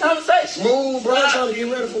 What's the conversation? Move, bro. I'm trying to get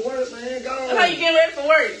ready for work, man. Go on. How you getting ready for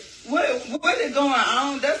work? What is going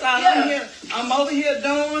on? That's all I'm here. I'm over here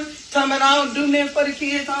doing. Talking about I don't do nothing for the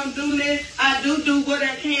kids. I don't do nothing. I do what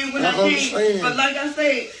I can when I can. But like I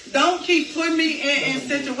said, don't keep putting me in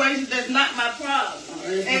situations that's not my problem.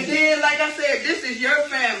 And then, like I said, this is your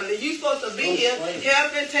family. You supposed to be here.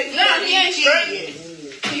 Helping take care of these kids.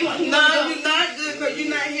 No, you're not good because you're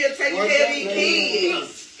not here taking care of these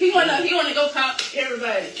kids. He wanna go call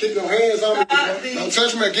everybody. Keep your hands on me. Don't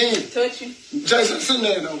touch me again. Touch you. Jason, sit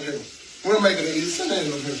down over here. We'll make it easy. Sit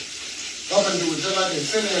down over here. I'm gonna do it just like this.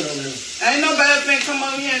 Sit down over here. Ain't nobody finna come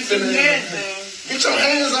over here and do nothing. Get your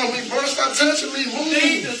hands on me, bro. Stop touching me. Move.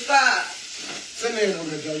 Need to stop. Sit down over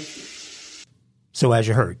here, Jason. So as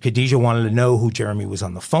you heard, Khadijah wanted to know who Jeremy was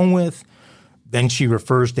on the phone with. Then she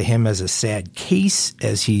refers to him as a sad case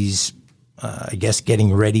as he's, I guess,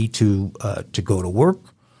 getting ready to go to work.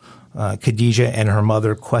 Khadijah and her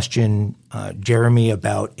mother question Jeremy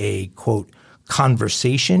about a, quote,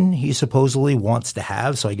 conversation he supposedly wants to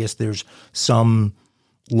have. So I guess there's some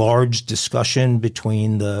large discussion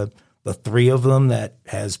between the three of them that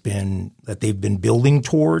they've been building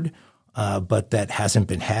toward, but that hasn't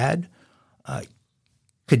been had.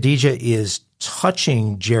 Khadijah is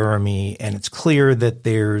touching Jeremy, and it's clear that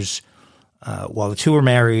there's, while the two are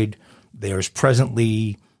married, there's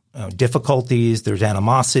presently difficulties, there's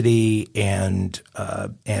animosity, and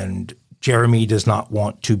Jeremy does not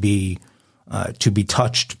want to be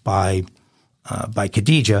touched by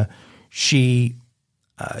Khadijah. He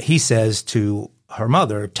says to her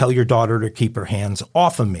mother, "Tell your daughter to keep her hands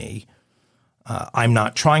off of me. I'm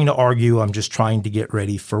not trying to argue. I'm just trying to get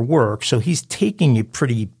ready for work." So he's taking a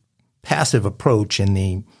pretty passive approach in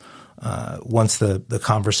the once the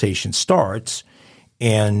conversation starts,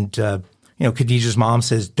 and Khadijah's mom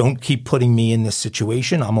says, "Don't keep putting me in this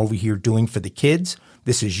situation. I'm over here doing for the kids.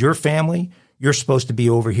 This is your family. You're supposed to be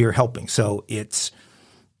over here helping." So it's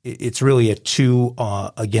really a 2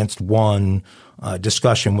 against 1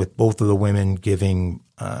 discussion, with both of the women giving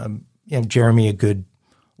Jeremy a good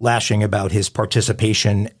lashing about his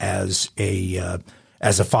participation as a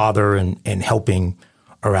father and helping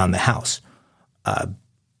around the house.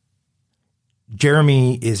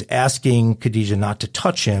 Jeremy is asking Khadijah not to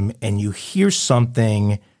touch him, and you hear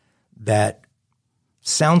something that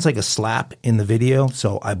sounds like a slap in the video.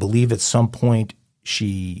 So I believe at some point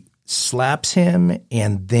she slaps him,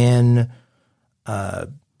 and then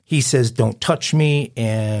he says, "Don't touch me,"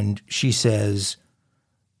 and she says,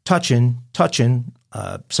 touching.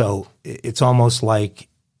 So it's almost like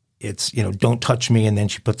it's, "Don't touch me," and then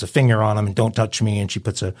she puts a finger on him, and "Don't touch me," and she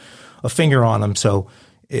puts a finger on him. So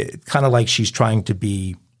it's kind of like she's trying to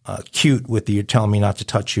be cute with the "you're telling me not to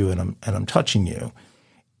touch you, and I'm touching you."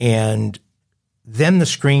 And then the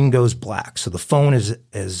screen goes black. So the phone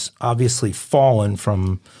is obviously fallen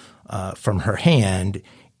from her hand,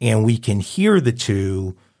 and we can hear the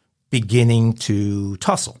two beginning to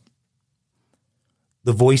tussle.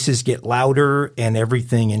 The voices get louder and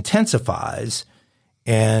everything intensifies.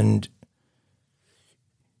 And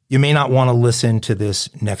you may not want to listen to this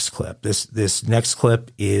next clip. This next clip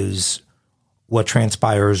is what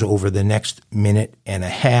transpires over the next minute and a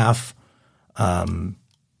half from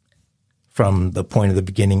the point of the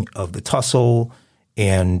beginning of the tussle.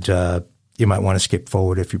 And you might want to skip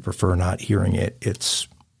forward if you prefer not hearing it. It's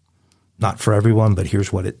not for everyone, but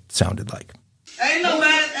here's what it sounded like. Ain't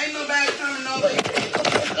nobody coming over here.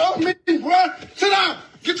 Stop me, bro. Sit down.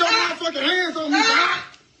 Get your motherfucking hands on me, bro.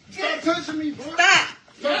 Stop touching me, bro. Stop.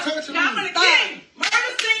 Stop touching me. I'm gonna kill you.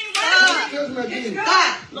 Murder scene, bro. Touch me again.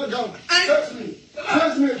 Stop. Let go. Touch me.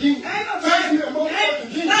 Touch me again. Touch me a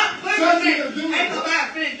motherfucking again. Stop. Touch me again. Ain't nobody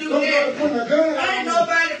finna do nothing. Ain't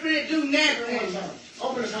nobody finna do nothing.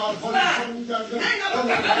 Open this house. Ain't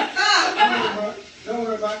nobody. Stop. Don't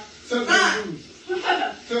worry about it. Touch me again.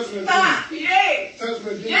 Touch me again. Stop. Yeah. Touch me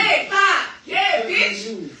again. Yeah. Stop. Yeah,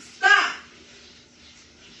 bitch. Stop.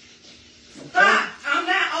 Stop. I'm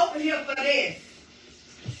not open here for this.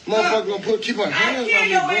 Motherfucker gonna keep my hands on me, bro. I kill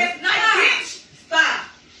your ass tonight, bitch. Stop.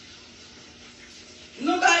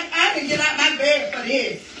 Nobody, I can get out my bed for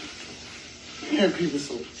this. Man, people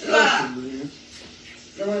so stop. Man.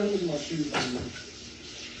 Let me my shoes on, man.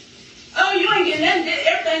 Oh, you ain't getting nothing.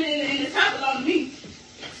 Everything in the top belongs to me.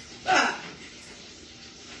 Stop.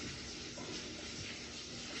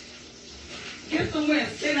 Get somewhere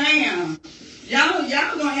and sit down.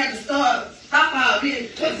 Y'all gonna have to stop all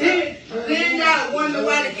this. Then y'all wonder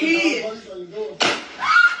why the kids.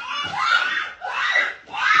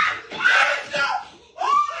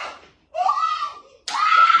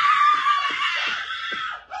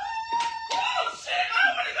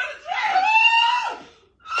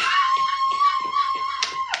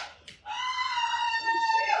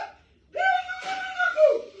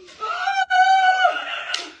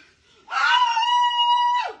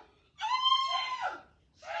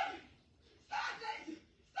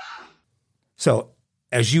 So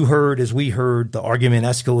as we heard, the argument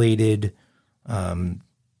escalated.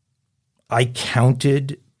 I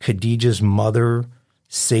counted Khadijah's mother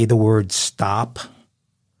say the word stop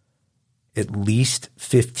at least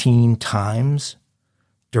 15 times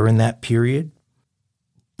during that period,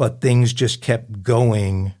 but things just kept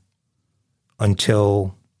going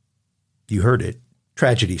until you heard it.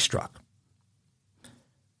 Tragedy struck.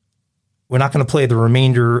 We're not going to play the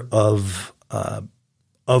remainder of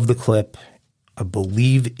the clip. I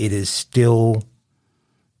believe it is still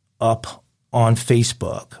up on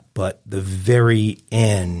Facebook, but the very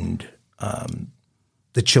end,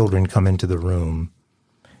 the children come into the room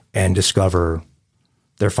and discover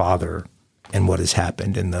their father and what has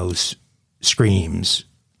happened, and those screams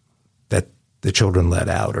that the children let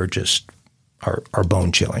out are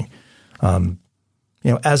bone chilling.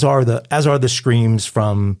 As are the screams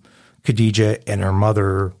from Khadijah and her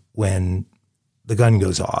mother when the gun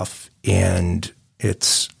goes off, and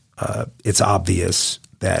it's obvious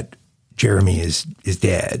that Jeremy is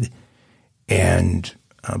dead. And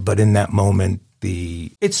but in that moment,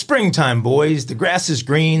 it's springtime, boys. The grass is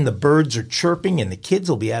green, the birds are chirping, and the kids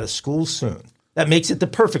will be out of school soon. That makes it the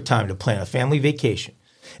perfect time to plan a family vacation.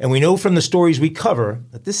 And we know from the stories we cover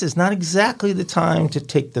that this is not exactly the time to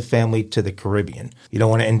take the family to the Caribbean. You don't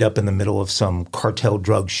want to end up in the middle of some cartel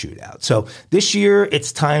drug shootout. So this year,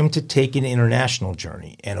 it's time to take an international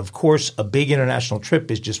journey. And of course, a big international trip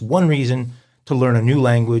is just one reason to learn a new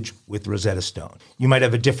language with Rosetta Stone. You might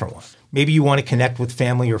have a different one. Maybe you want to connect with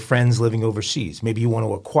family or friends living overseas. Maybe you want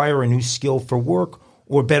to acquire a new skill for work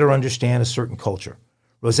or better understand a certain culture.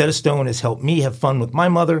 Rosetta Stone has helped me have fun with my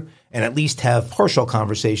mother and at least have partial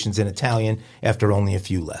conversations in Italian after only a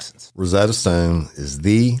few lessons. Rosetta Stone is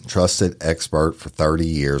the trusted expert for 30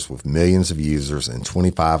 years with millions of users in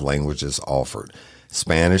 25 languages offered: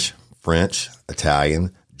 Spanish, French,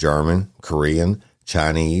 Italian, German, Korean,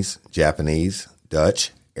 Chinese, Japanese,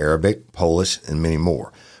 Dutch, Arabic, Polish, and many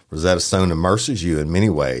more. Rosetta Stone immerses you in many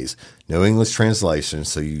ways. No English translation,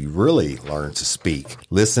 so you really learn to speak,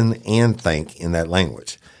 listen, and think in that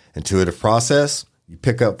language. Intuitive process, you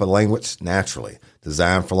pick up a language naturally.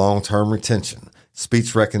 Designed for long-term retention.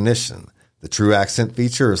 Speech recognition. The true accent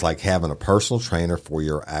feature is like having a personal trainer for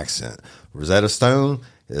your accent. Rosetta Stone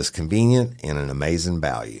is convenient and an amazing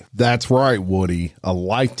value. That's right, Woody. A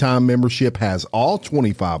lifetime membership has all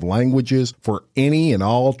 25 languages for any and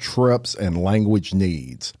all trips and language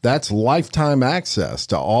needs. That's lifetime access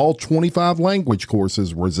to all 25 language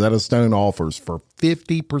courses Rosetta Stone offers for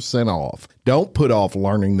 50% off. Don't put off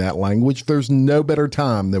learning that language. There's no better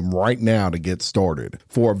time than right now to get started.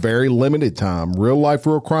 For a very limited time, Real Life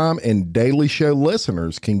Real Crime and Daily Show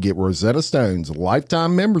listeners can get Rosetta Stone's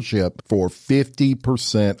lifetime membership for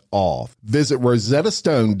 50% off. Visit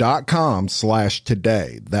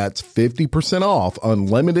rosettastone.com/today. That's 50% off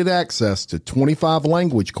unlimited access to 25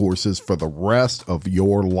 language courses for the rest of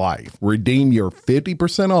your life. Redeem your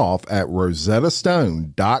 50% off at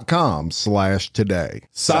rosettastone.com/today.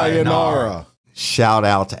 Sayonara. Shout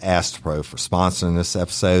out to Astropro for sponsoring this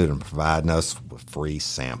episode and providing us with free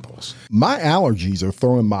samples. My allergies are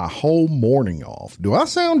throwing my whole morning off. Do I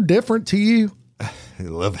sound different to you? A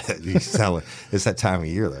little bit. You sound like it's that time of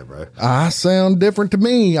year there, bro. I sound different to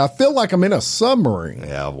me. I feel like I'm in a submarine.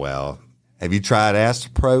 Yeah, well, have you tried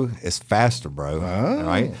Astropro? It's faster, bro. All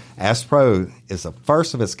right? Astropro is the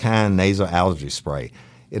first of its kind nasal allergy spray.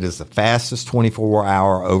 It is the fastest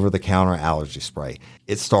 24-hour over-the-counter allergy spray.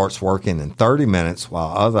 It starts working in 30 minutes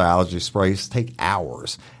while other allergy sprays take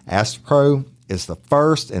hours. Astropro is the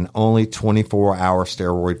first and only 24-hour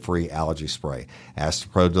steroid-free allergy spray.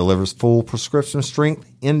 Astropro delivers full prescription strength,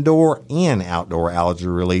 indoor and outdoor allergy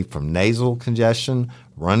relief from nasal congestion,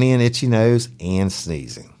 runny and itchy nose, and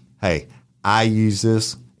sneezing. Hey, I use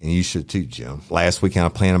this, and you should too, Jim. Last weekend I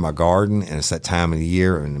planted my garden, and it's that time of the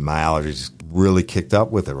year, and my allergies really kicked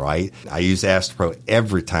up with it, right? I use Astropro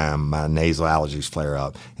every time my nasal allergies flare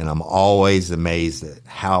up, and I'm always amazed at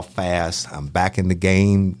how fast I'm back in the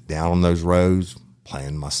game, down on those roads,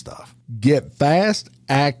 playing my stuff. Get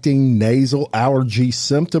fast-acting nasal allergy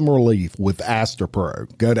symptom relief with Astropro.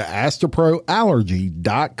 Go to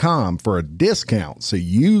AstroProAllergy.com for a discount so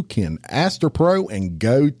you can Astropro and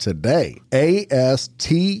go today. ASTEPRO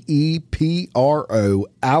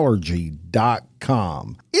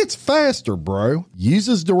allergy.com. It's faster, bro. Use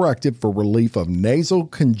as directed for relief of nasal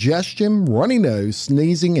congestion, runny nose,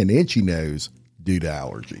 sneezing, and itchy nose due to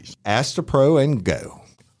allergies. Astropro and go.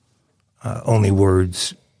 Only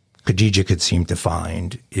words Khadijah could seem to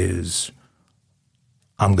find is,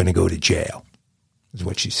 I'm going to go to jail, is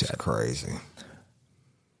what she said. That's crazy.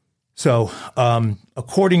 So,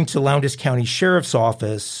 according to Lowndes County Sheriff's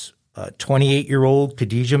Office, 28-year-old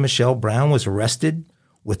Khadijah Michelle Brown was arrested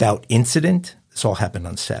without incident. This all happened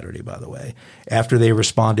on Saturday, by the way, after they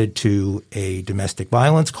responded to a domestic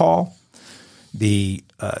violence call. The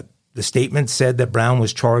statement said that Brown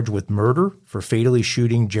was charged with murder for fatally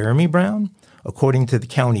shooting Jeremy Brown. According to the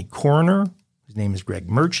county coroner, his name is Greg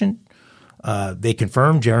Merchant, they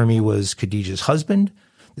confirmed Jeremy was Khadijah's husband.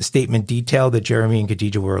 The statement detailed that Jeremy and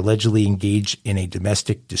Khadijah were allegedly engaged in a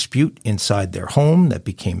domestic dispute inside their home that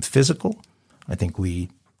became physical. I think we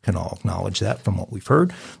can all acknowledge that from what we've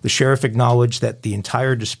heard. The sheriff acknowledged that the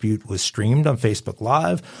entire dispute was streamed on Facebook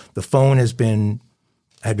Live. The phone had been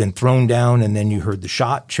thrown down, and then you heard the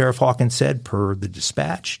shot, Sheriff Hawkins said, per the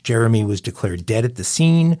dispatch. Jeremy was declared dead at the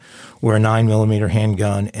scene, where a 9mm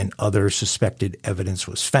handgun and other suspected evidence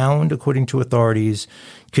was found, according to authorities.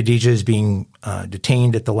 Khadijah is being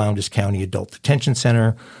detained at the Lowndes County Adult Detention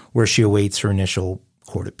Center, where she awaits her initial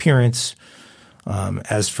court appearance.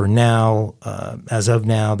 As of now,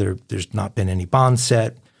 there's not been any bond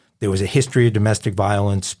set. There was a history of domestic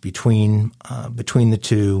violence between the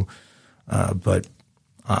two, but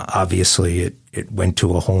obviously it went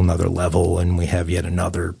to a whole nother level, and we have yet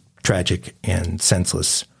another tragic and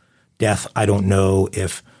senseless death. I don't know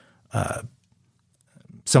if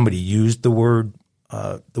somebody used the word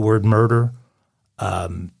murder. I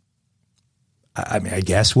mean, I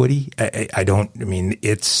guess, Woody. I don't. I mean,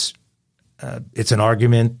 it's an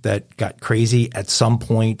argument that got crazy at some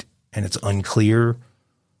point, and it's unclear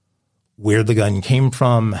where the gun came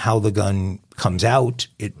from, how the gun comes out.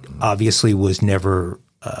 It obviously was never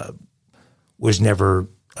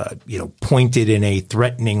pointed in a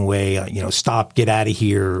threatening way. Stop, get out of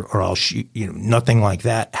here, or I'll shoot. Nothing like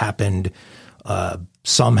that happened.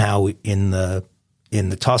 Somehow in the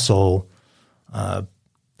tussle,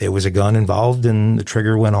 there was a gun involved, and the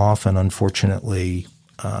trigger went off, and unfortunately,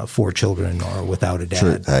 4 children are without a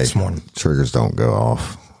dad this morning. Triggers don't go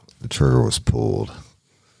off. The trigger was pulled.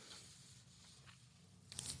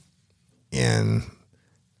 And,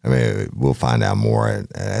 I mean, we'll find out more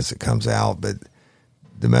as it comes out, but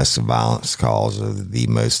domestic violence calls are the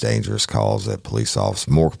most dangerous calls that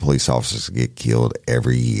more police officers get killed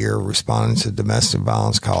every year responding to domestic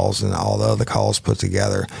violence calls and all the other calls put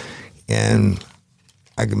together. And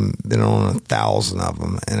I've been on 1,000 of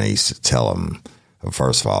them, and I used to tell them,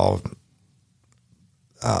 first of all,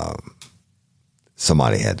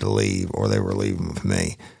 somebody had to leave, or they were leaving with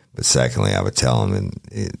me. But secondly, I would tell them,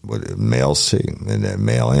 males too, and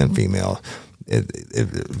male and female,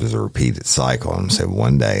 it was a repeated cycle. And say,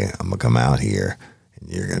 one day I'm going to come out here and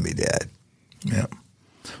you're going to be dead. Yeah.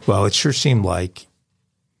 Well, it sure seemed like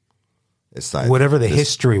whatever the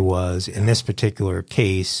history was in this particular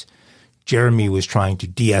case, Jeremy was trying to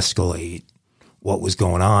de-escalate what was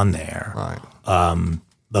going on there. Right.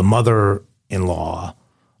 The mother-in-law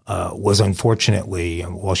was unfortunately,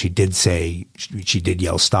 while she did say she did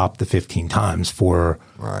yell "stop" the 15 times for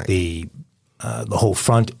the whole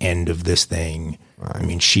front end of this thing. Right. I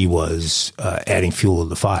mean, she was adding fuel to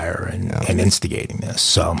the fire and instigating this.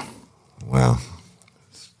 So, well,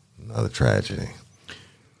 it's another tragedy.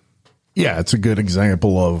 Yeah, it's a good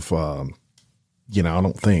example of, I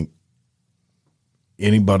don't think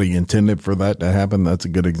anybody intended for that to happen. That's a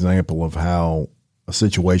good example of how a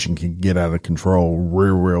situation can get out of control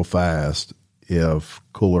real fast if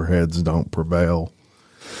cooler heads don't prevail,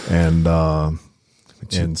 and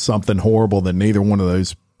something horrible that neither one of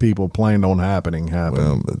those people planned on happening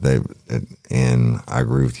happened. Well, and I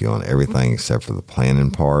agree with you on everything except for the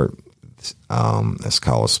planning part. That's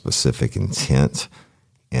called specific intent,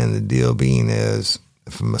 and the deal being is,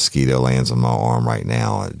 if a mosquito lands on my arm right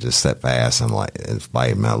now, just that fast, I'm like, it's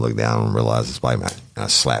biting me. I look down and realize it's biting me, and I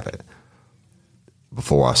slap it.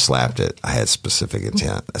 Before I slapped it, I had specific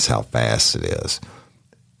intent. That's how fast it is.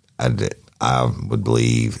 I would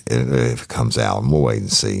believe if it comes out, and we'll wait and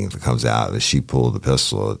see. If it comes out that she pulled the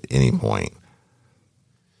pistol at any point,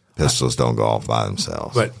 pistols don't go off by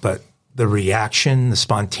themselves. But the reaction, the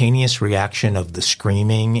spontaneous reaction of the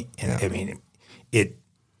screaming, I mean,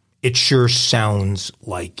 it sure sounds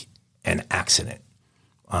like an accident.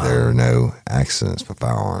 There are no accidents for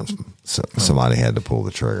firearms. Somebody had to pull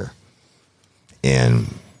the trigger. And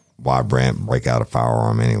why break out a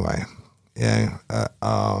firearm anyway? Yeah.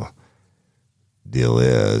 Deal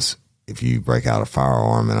is, if you break out a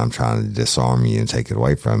firearm and I'm trying to disarm you and take it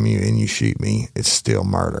away from you and you shoot me, it's still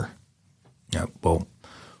murder. Yeah. Well,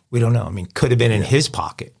 we don't know. I mean, could have been in his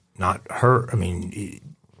pocket, not her. I mean,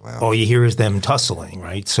 all you hear is them tussling,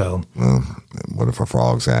 right? So, well, what if a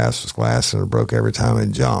frog's ass was glass and it broke every time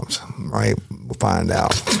it jumped, right? we'll find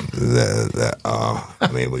out. I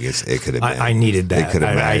mean, it could have been. I needed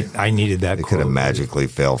that. I needed that. It could have magically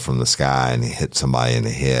fell from the sky and hit somebody in the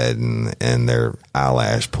head, and their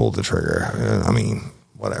eyelash pulled the trigger. I mean,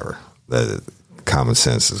 whatever. The common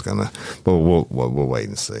sense is gonna. But we'll wait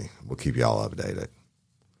and see. We'll keep y'all updated.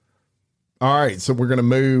 All right, so we're gonna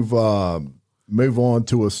move on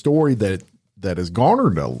to a story that has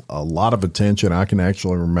garnered a lot of attention. I can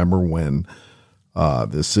actually remember when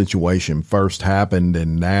this situation first happened,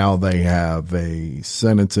 and now they have a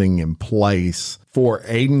sentencing in place for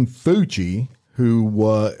Aiden Fucci,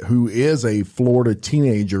 who is a Florida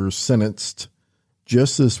teenager sentenced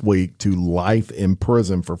just this week to life in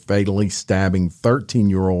prison for fatally stabbing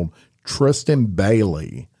 13-year-old Tristan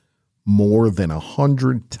Bailey more than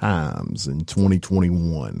 100 times in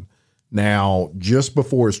 2021. Now, just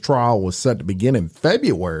before his trial was set to begin in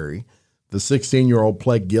February, the 16-year-old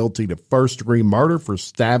pled guilty to first-degree murder for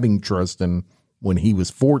stabbing Tristan when he was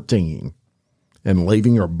 14 and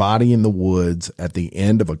leaving her body in the woods at the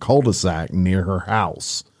end of a cul-de-sac near her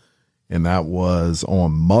house. And that was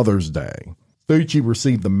on Mother's Day. Fucci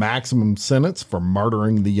received the maximum sentence for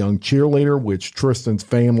murdering the young cheerleader, which Tristan's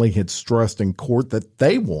family had stressed in court that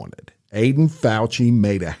they wanted. Aiden Fucci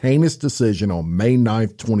made a heinous decision on May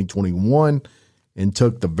 9th, 2021, and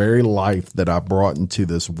took the very life that I brought into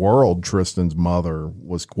this world, Tristan's mother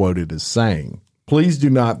was quoted as saying. Please do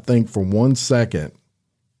not think for 1 second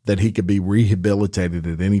that he could be rehabilitated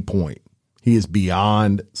at any point. He is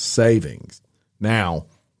beyond savings. Now,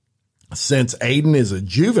 since Aiden is a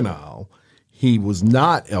juvenile, he was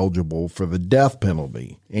not eligible for the death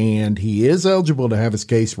penalty, and he is eligible to have his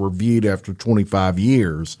case reviewed after 25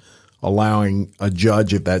 years, allowing a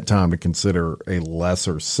judge at that time to consider a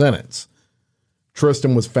lesser sentence.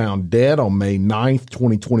 Tristan was found dead on May 9th,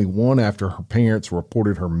 2021, after her parents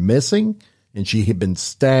reported her missing, and she had been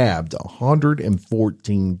stabbed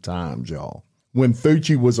 114 times, y'all. When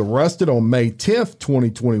Fucci was arrested on May 10th,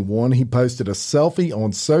 2021, he posted a selfie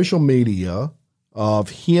on social media of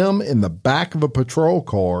him in the back of a patrol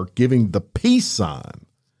car giving the peace sign,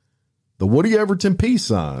 the Woody Everton peace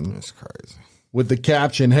sign. That's crazy. With the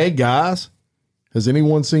caption, "Hey guys, has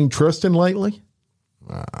anyone seen Tristan lately?"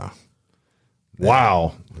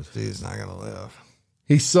 Wow. This dude's not going to live.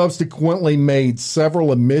 He subsequently made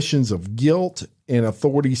several admissions of guilt, and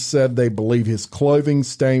authorities said they believe his clothing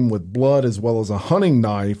stained with blood, as well as a hunting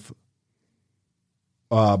knife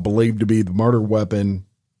believed to be the murder weapon,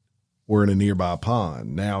 were in a nearby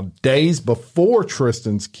pond. Now, days before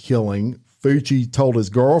Tristan's killing, Fucci told his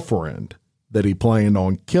girlfriend that he planned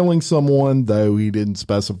on killing someone, though he didn't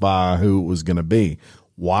specify who it was going to be.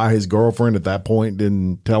 Why his girlfriend at that point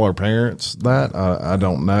didn't tell her parents that, I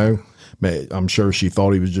don't know. I'm sure she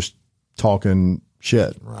thought he was just talking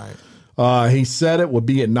shit. Right. He said it would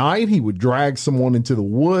be at night. He would drag someone into the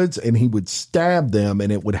woods and he would stab them,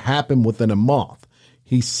 and it would happen within a month.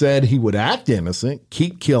 He said he would act innocent,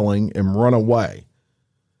 keep killing, and run away.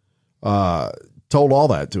 Told all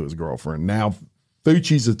that to his girlfriend. Now,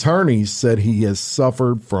 Fucci's attorneys said he has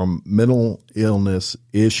suffered from mental illness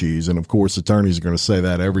issues. And of course, attorneys are going to say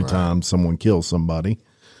that every time someone kills somebody.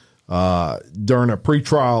 During a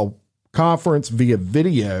pretrial conference via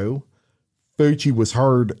video, Fucci was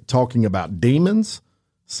heard talking about demons,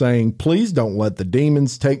 saying, "Please don't let the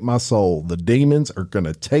demons take my soul. The demons are going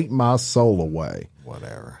to take my soul away."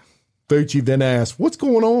 Whatever. Fucci then asks, "What's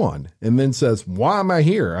going on?" And then says, "Why am I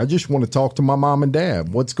here? I just want to talk to my mom and dad.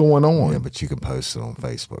 What's going on?" Yeah, but you can post it on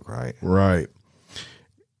Facebook, right? Right.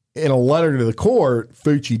 In a letter to the court,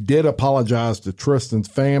 Fucci did apologize to Tristan's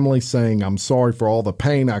family, saying, "I'm sorry for all the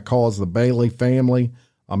pain I caused the Bailey family.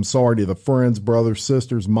 I'm sorry to the friends, brothers,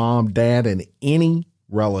 sisters, mom, dad, and any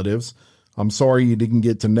relatives. I'm sorry you didn't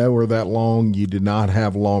get to know her that long. You did not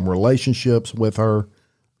have long relationships with her.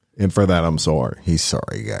 And for that, I'm sorry." He's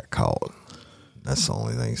sorry he got caught. That's the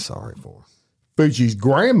only thing he's sorry for. Fucci's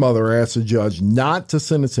grandmother asked the judge not to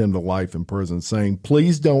sentence him to life in prison, saying,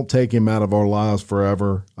 "Please don't take him out of our lives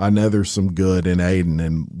forever. I know there's some good in Aiden."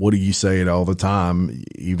 And what do you say it all the time?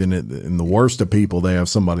 Even in the worst of people, they have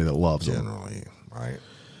somebody that loves them. Generally, right?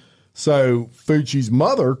 So Fucci's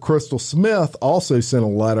mother, Crystal Smith, also sent a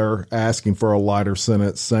letter asking for a lighter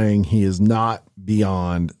sentence, saying he is not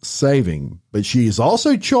beyond saving. But she is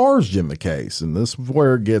also charged in the case, and this is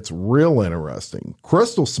where it gets real interesting.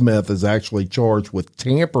 Crystal Smith is actually charged with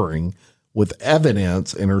tampering with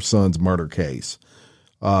evidence in her son's murder case.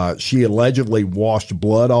 She allegedly washed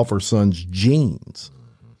blood off her son's jeans,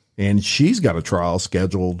 and she's got a trial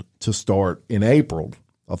scheduled to start in April.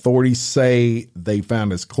 Authorities say they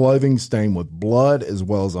found his clothing stained with blood, as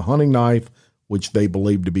well as a hunting knife, which they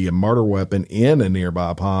believe to be a murder weapon, in a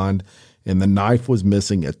nearby pond. and the knife was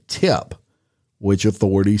missing a tip, which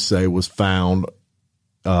authorities say was found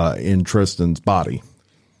in Tristan's body.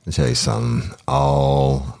 I'll tell you something.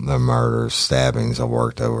 All the murders, stabbings I've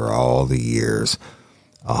worked over all the years,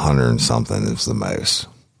 100 and something is the most.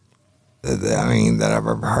 I mean, that I've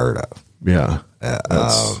ever heard of. Yeah.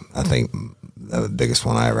 I think the biggest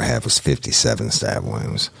one I ever had was 57 stab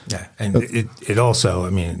wounds. Yeah. And it also, I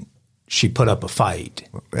mean, she put up a fight.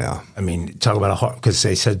 Yeah. I mean, talk about a hard, because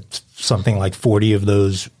they said something like 40 of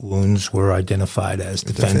those wounds were identified as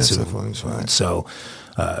defensive wounds. Right. So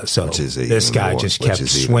this guy just kept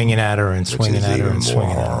swinging at her and swinging at her and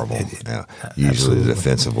swinging at her. Yeah. Usually the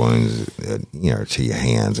defensive wounds, to your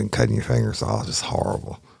hands and cutting your fingers off is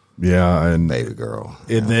horrible. Yeah. And baby girl.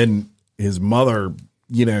 And then his mother,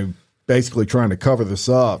 basically trying to cover this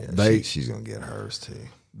up. Yeah, she's going to get hers too.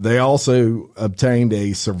 They also obtained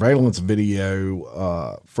a surveillance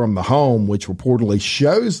video from the home, which reportedly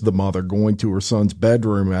shows the mother going to her son's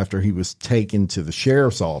bedroom after he was taken to the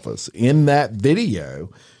sheriff's office. In that video,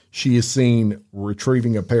 she is seen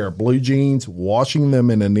retrieving a pair of blue jeans, washing them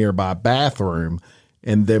in a nearby bathroom,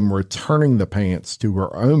 and then returning the pants to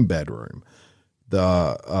her own bedroom.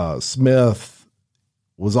 The Smith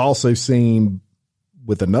was also seen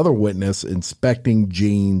with another witness inspecting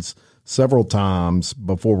jeans several times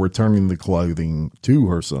before returning the clothing to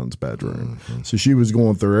her son's bedroom. Mm-hmm. So she was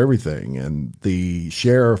going through everything. And the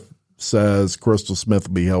sheriff says Crystal Smith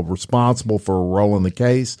will be held responsible for a role in the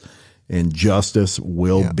case and justice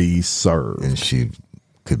will be served. And she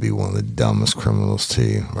could be one of the dumbest criminals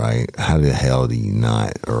too, right? How the hell do you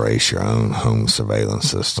not erase your own home surveillance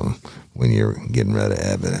system when you're getting rid of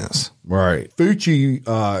evidence? Right. Fucci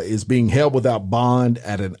is being held without bond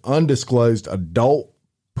at an undisclosed adult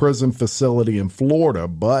prison facility in Florida,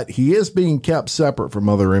 but he is being kept separate from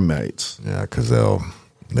other inmates. Yeah, because they'll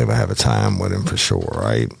have a time with him for sure,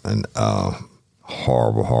 right? And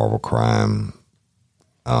horrible, horrible crime.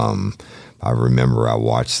 I remember I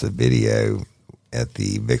watched the video at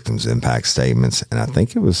the victim's impact statements, and I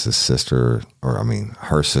think it was her sister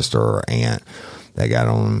or aunt that got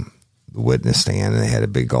on the witness stand, and they had a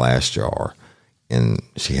big glass jar, and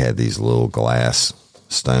she had these little glass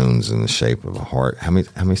stones in the shape of a heart. How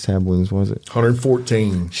many stab wounds was it?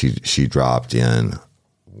 114. She dropped in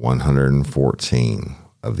 114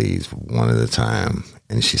 of these one at a time,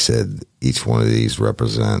 and she said each one of these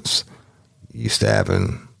represents you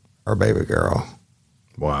stabbing our baby girl.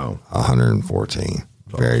 Wow. 114.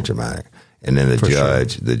 Very dramatic. And then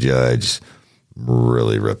the judge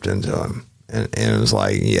really ripped into him, and it was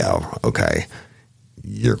like, yeah, okay,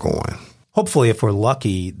 you're going. Hopefully, if we're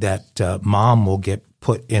lucky, that mom will get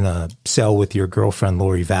put in a cell with your girlfriend,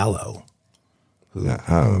 Lori Vallow,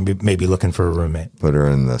 who may be looking for a roommate. Put her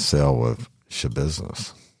in the cell with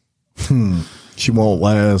Shabusiness. She won't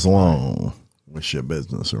last long with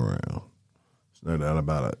Shabusiness around. There's no doubt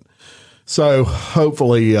about it. So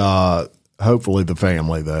hopefully the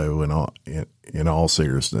family, though, in all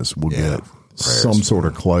seriousness, will get some sort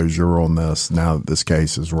of closure on this now that this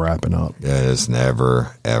case is wrapping up. Yeah, it's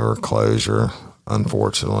never, ever closure.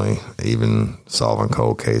 Unfortunately, even solving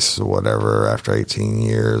cold cases or whatever after 18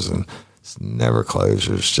 years, and it's never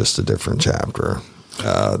closure. It's just a different chapter.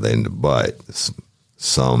 But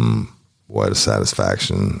somewhat of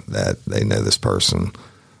satisfaction that they know this person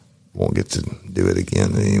won't get to do it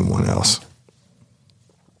again to anyone else.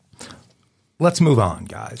 Let's move on,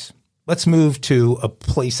 guys. Let's move to a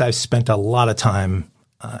place I've spent a lot of time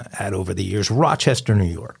at over the years, Rochester, New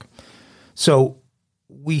York. So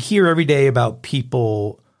we hear every day about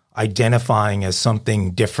people identifying as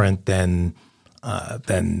something different than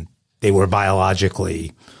they were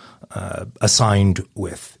biologically assigned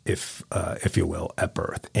with, if you will, at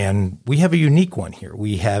birth. And we have a unique one here.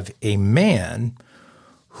 We have a man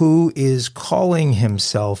who is calling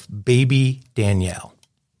himself Baby Danielle.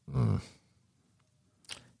 Mm.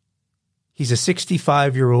 He's a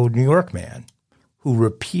 65-year-old New York man who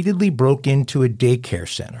repeatedly broke into a daycare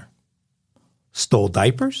center, stole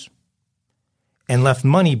diapers, and left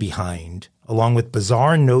money behind, along with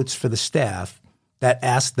bizarre notes for the staff that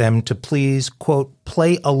asked them to please, quote,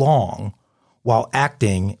 play along while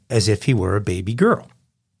acting as if he were a baby girl.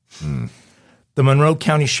 Mm. The Monroe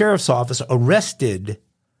County Sheriff's Office arrested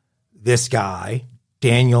this guy,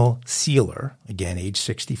 Daniel Sealer, again, age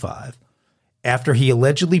 65, after he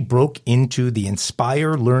allegedly broke into the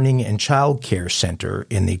Inspire Learning and Child Care Center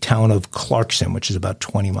in the town of Clarkson, which is about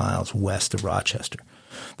 20 miles west of Rochester.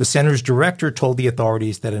 The center's director told the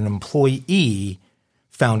authorities that an employee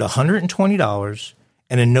found $120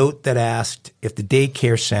 and a note that asked if the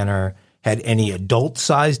daycare center had any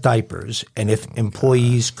adult-sized diapers and if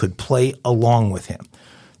employees could play along with him.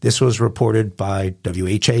 This was reported by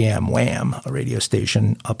WHAM, Wham, a radio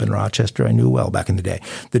station up in Rochester I knew well back in the day.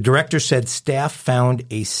 The director said staff found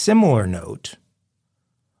a similar note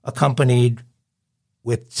accompanied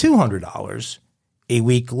with $200 a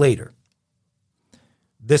week later.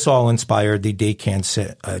 This all inspired the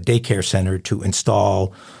daycare center to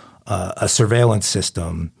install a surveillance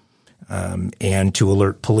system and to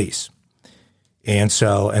alert police.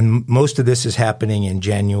 And most of this is happening in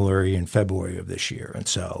January and February of this year. And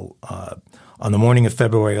so on the morning of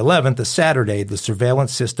February 11th, a Saturday, the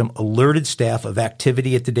surveillance system alerted staff of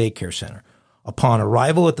activity at the daycare center. Upon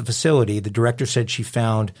arrival at the facility, the director said she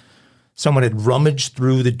found someone had rummaged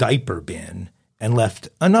through the diaper bin and left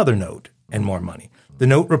another note and more money. The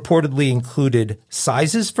note reportedly included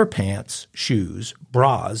sizes for pants, shoes,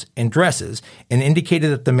 bras, and dresses, and indicated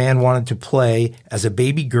that the man wanted to play as a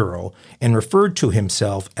baby girl and referred to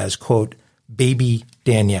himself as, quote, baby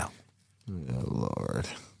Danielle. Oh, Lord.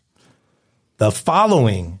 The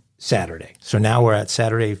following Saturday, so now we're at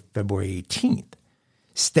Saturday, February 18th,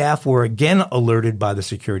 staff were again alerted by the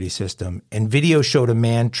security system, and video showed a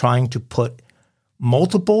man trying to put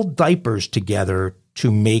multiple diapers together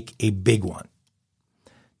to make a big one.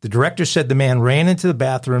 The director said the man ran into the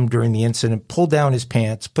bathroom during the incident, pulled down his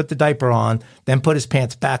pants, put the diaper on, then put his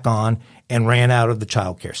pants back on, and ran out of the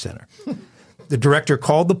child care center. The director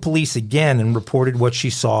called the police again and reported what she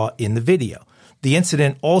saw in the video. The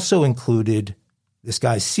incident also included this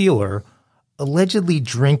guy, Sealer, allegedly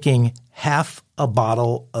drinking half a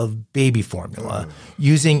bottle of baby formula,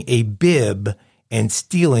 using a bib, and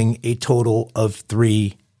stealing a total of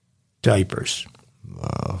 3 diapers.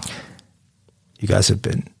 Wow. You guys have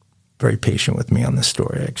been very patient with me on this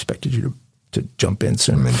story. I expected you to jump in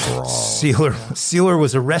soon. Sealer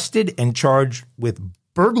was arrested and charged with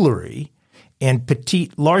burglary and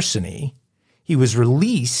petite larceny. He was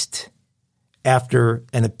released after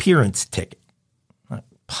an appearance ticket. I'm not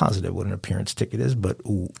positive what an appearance ticket is, but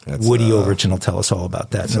Woody Overton will tell us all about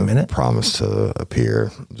that in a minute. Promise to appear,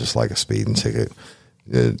 just like a speeding ticket.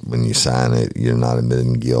 When you sign it, you're not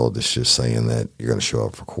admitting guilt. It's just saying that you're going to show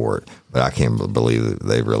up for court. But I can't believe that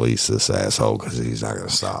they've released this asshole because he's not going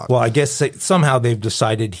to stop. Well, I guess somehow they've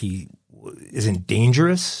decided he isn't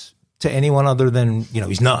dangerous to anyone other than,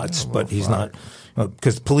 he's nuts, but he's not.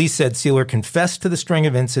 Because police said Sealer confessed to the string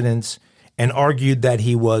of incidents and argued that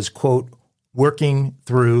he was, quote, working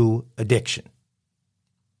through addiction.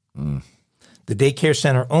 The daycare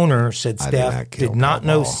center owner said staff did not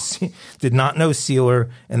know Sealer,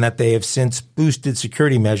 and that they have since boosted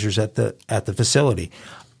security measures at the facility.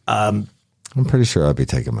 I'm pretty sure I'd be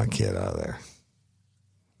taking my kid out of there.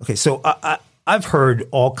 Okay, so I've heard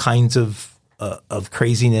all kinds of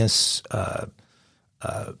craziness.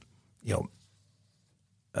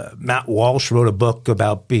 Matt Walsh wrote a book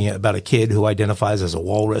about a kid who identifies as a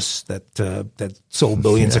walrus that sold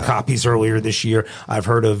billions of copies earlier this year. I've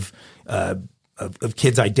heard of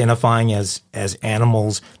kids identifying as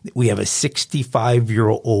animals. We have a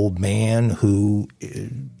 65-year-old man who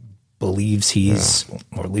believes he's,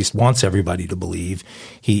 or at least wants everybody to believe,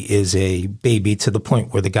 he is a baby, to the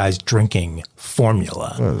point where the guy's drinking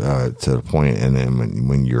formula. To the point, and then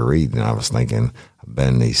when you're reading, I was thinking,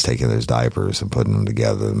 Ben, he's taking those diapers and putting them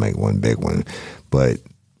together to make one big one. But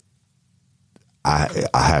I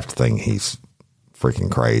have to think he's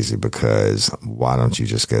freaking crazy, because why don't you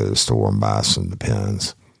just go to the store and buy some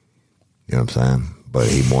Depends? You know what I'm saying? But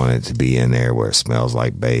he wanted to be in there where it smells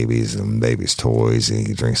like babies and babies' toys, and he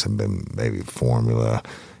could drink some baby formula.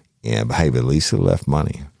 Yeah, but hey, but at least he left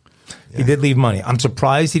money. Yeah. He did leave money. I'm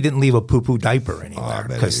surprised he didn't leave a poo-poo diaper anywhere,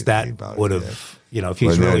 because that would have, if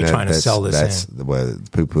he's really trying to sell this that's in. That's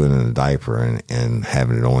poo-pooing in a diaper and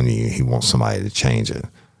having it on you, he wants somebody to change it.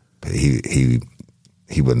 But he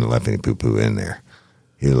wouldn't have left any poo-poo in there.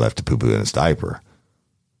 He left the poo-poo in his diaper.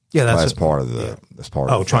 Yeah, that's part of the. That's part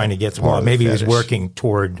of trying to get. Well, maybe he was working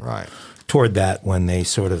toward that when they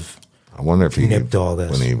sort of. I wonder if he nipped all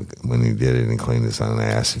this when he did it and cleaned his own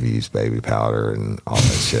ass. If he used baby powder and all that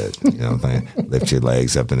shit, you know what I'm saying? Lift your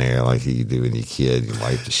legs up in the air like you do when you're a kid. You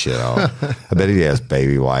wipe the shit off. I bet he has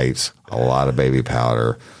baby wipes, a lot of baby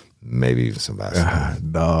powder, maybe even some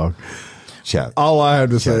Vaseline. Dog. Chat. All I have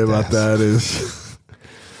to say about that is,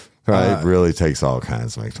 it really takes all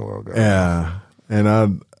kinds to make the world go. Yeah,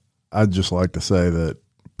 and I'd just like to say that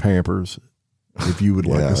Pampers, if you would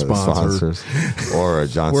like to sponsor, or a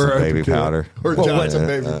Johnson baby powder, or Johnson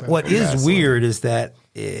baby powder. What is weird is that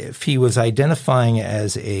if he was identifying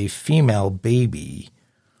as a female baby,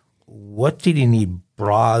 what did he need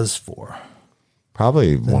bras for?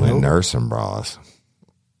 Probably one of nursing bras.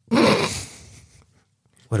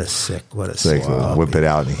 What a sick. Whip it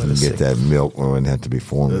out and he can get that milk when it wouldn't have to be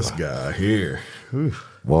formula. This guy here. Whew.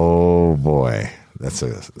 Whoa, boy. That's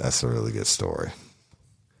a really good story.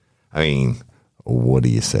 I mean, what do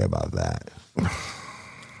you say about that?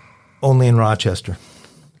 Only in Rochester.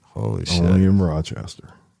 Holy shit. Only in Rochester.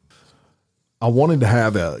 I wanted to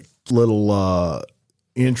have a little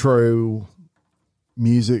intro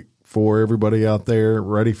music for everybody out there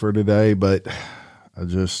ready for today, but I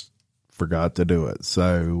just forgot to do it.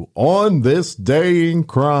 So on this day in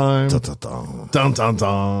crime, dun, dun,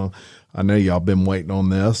 dun. I know y'all been waiting on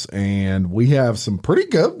this, and we have some pretty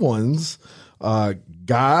good ones.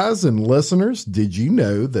 Guys and listeners, did you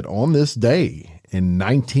know that on this day in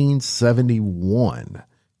 1971,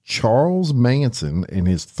 Charles Manson and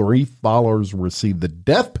his 3 followers received the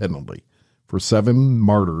death penalty for 7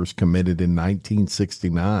 murders committed in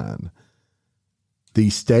 1969.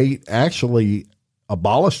 The state actually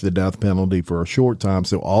abolished the death penalty for a short time,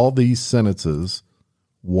 so all these sentences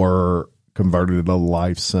were converted to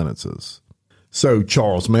life sentences. So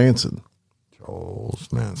Charles Manson.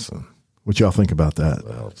 What y'all think about that?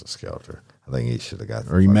 Well, it's a skelter. I think he should have got.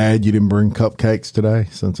 Are you mad you didn't bring cupcakes today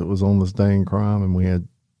since it was on this day in crime and we had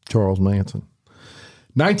Charles Manson?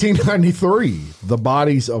 1993, the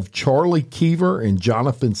bodies of Charlie Keever and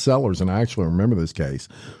Jonathan Sellers, and I actually remember this case,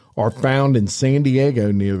 are found in San Diego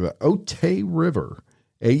near the Otay River.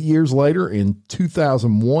 8 years later, in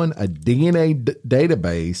 2001, a DNA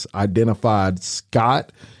database identified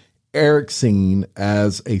Scott Erickson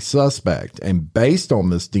as a suspect, and based on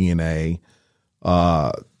this DNA,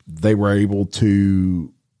 they were able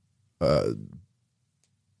to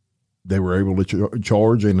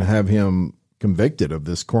charge and have him convicted of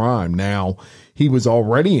this crime. Now, he was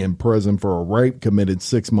already in prison for a rape committed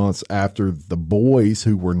 6 months after the boys,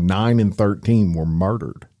 who were 9 and 13, were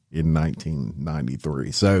murdered in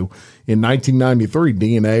 1993. So in 1993,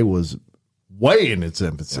 DNA was way in its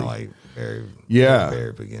infancy. Very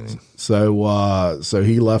beginning. So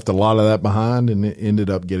he left a lot of that behind and it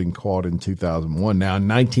ended up getting caught in 2001. Now in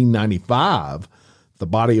 1995, the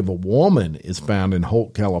body of a woman is found in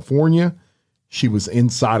Holt, California. She was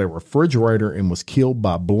inside a refrigerator and was killed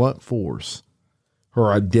by blunt force.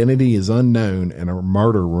 Her identity is unknown and her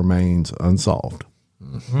murder remains unsolved.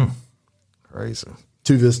 Mm-hmm. Crazy.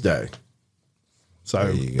 To this day.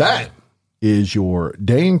 So that is your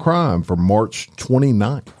day in crime for March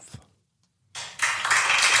 29th.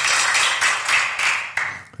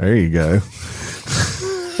 There you go.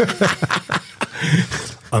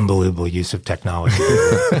 Unbelievable use of technology.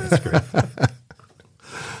 That's great.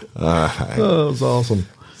 All right. Oh, that was awesome.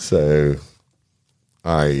 So,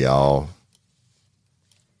 all right, y'all.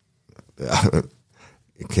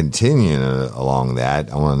 Continuing along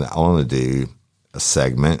that, I want to do a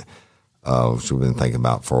segment which we've been thinking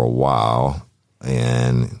about for a while,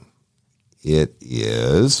 and it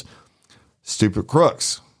is Stupid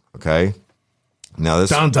Crooks. Okay. Now this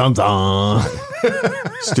dun dun dun.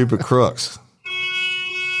 Stupid Crooks.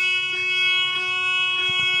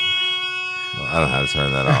 I don't know how to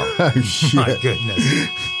turn that off. Oh, shit. My goodness.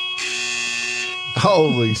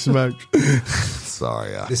 Holy smokes.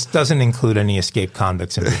 Sorry. This doesn't include any escaped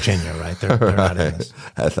convicts in Virginia, right? They're not in this.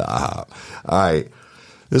 At the IHOP. All right.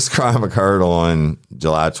 This crime occurred on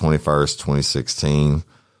July 21st, 2016.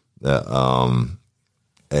 A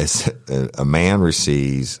man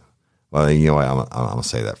receives, well, you know what? I'm going to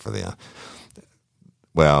say that for the end.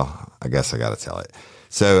 Well, I guess I got to tell it.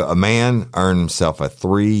 So a man earned himself a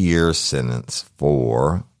 3-year sentence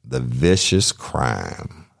for the vicious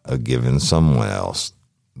crime of giving someone else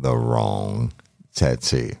the wrong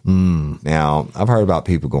tattoo. Now, I've heard about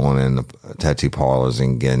people going in the tattoo parlors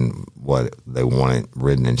and getting what they wanted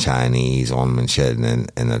written in Chinese on them and shedding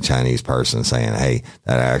in a Chinese person saying, hey,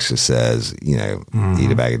 that actually says, eat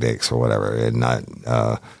a bag of dicks or whatever, and not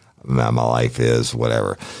my life is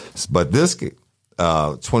whatever. But this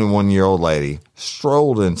 21-year-old lady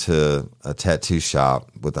strolled into a tattoo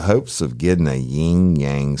shop with the hopes of getting a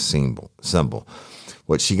yin-yang symbol.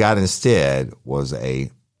 What she got instead was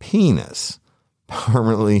a penis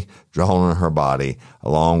permanently drawn on her body,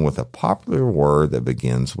 along with a popular word that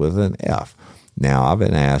begins with an F. Now, I've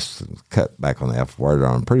been asked to cut back on the F word.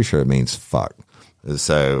 I'm pretty sure it means fuck.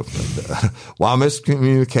 So, while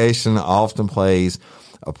miscommunication often plays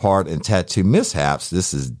a part in tattoo mishaps,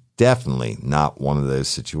 this is definitely not one of those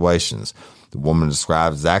situations. The woman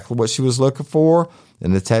described exactly what she was looking for,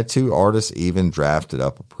 and the tattoo artist even drafted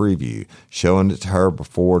up a preview, showing it to her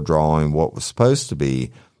before drawing what was supposed to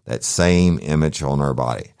be that same image on her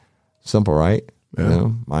body. Simple, right? Yeah.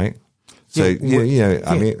 Mike? So, I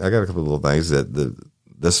mean, I got a couple of little things that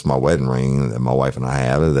this is my wedding ring that my wife and I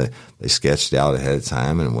have. They sketched out ahead of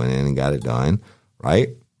time and went in and got it done, right?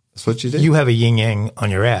 That's what you do. You have a yin-yang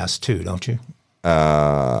on your ass too, don't you?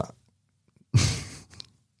 I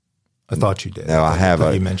thought you did. No, I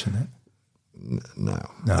have. You mentioned that. No,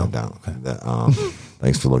 I don't. Okay.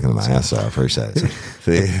 Thanks for looking at my ass. I appreciate it.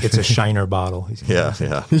 It's a shiner bottle. Yeah.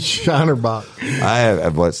 Shiner bottle. I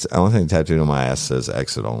have what's the only thing tattooed on my ass says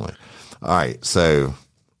exit only. All right, so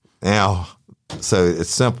now, so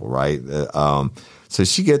it's simple, right? So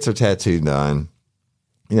she gets her tattoo done.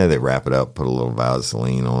 They wrap it up, put a little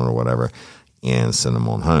Vaseline on it or whatever, and send them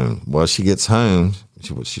on home. Well, she gets home.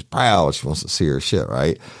 She's proud. She wants to see her shit,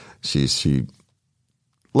 right? She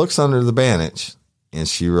looks under the bandage, and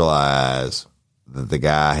she realized that the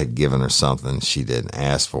guy had given her something she didn't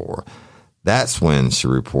ask for. That's when she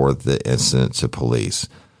reported the incident to police.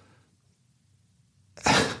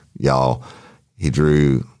 Y'all, he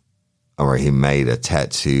made a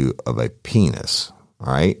tattoo of a penis,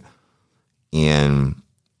 all right? And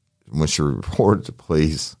when she reported to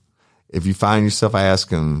police, if you find yourself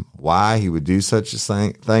asking why he would do such a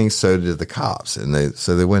thing, so did the cops. And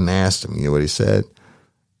they went and asked him. You know what he said?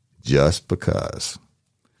 Just because.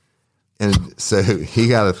 And so he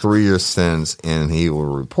got a 3-year sentence, and he will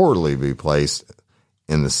reportedly be placed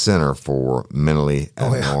in the center for mentally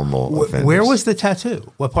abnormal offenders. Where was the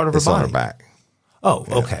tattoo? What part of her body? On her back. Oh,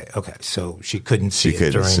 yeah. Okay. So she couldn't see it. She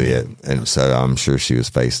couldn't see it. And so I'm sure she was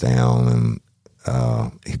face down,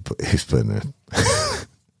 and he's putting it.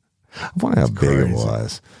 I wonder how big it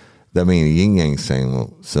was. I mean, a yin-yang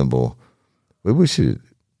symbol, we should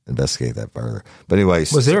investigate that further. But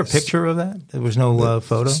anyways, was there a picture of that? There was no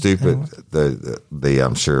photo. Stupid.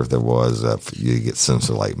 I'm sure if there was, you get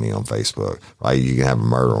censor like me on Facebook. Right? You can have a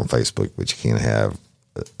murder on Facebook, but you can't have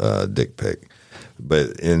a dick pic.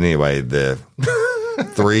 But anyway, the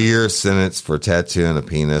 3-year sentence for tattooing a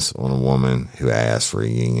penis on a woman who asked for a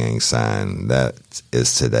yin yang sign. That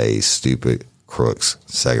is today's Stupid Crooks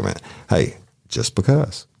segment. Hey, just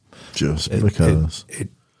because. Just because. It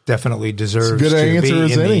definitely deserves good to answer be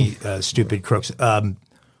as in any. The Stupid Crooks.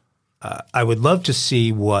 I would love to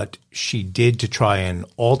see what she did to try and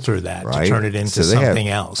alter that, to turn it into something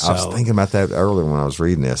else. I was thinking about that earlier when I was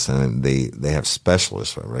reading this, and they have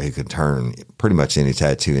specialists, right, who could turn pretty much any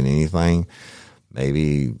tattoo into anything.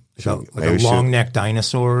 Maybe like a long neck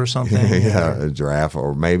dinosaur or something. A giraffe,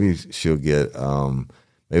 or maybe she'll get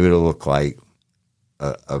maybe it'll look like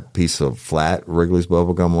a piece of flat Wrigley's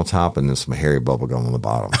bubble gum on top, and then some hairy bubble gum on the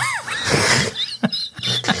bottom.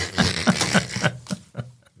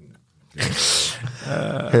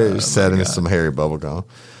 Set in some hairy bubble gum.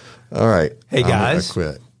 All right. Hey, guys. I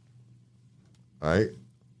quit. All right.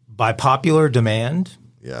 By popular demand.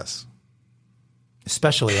 Yes.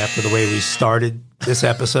 Especially after the way we started this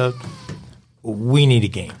episode, we need a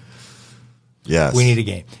game. Yes. We need a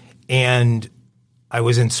game. And I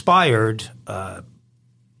was inspired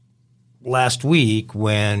last week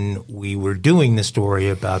when we were doing the story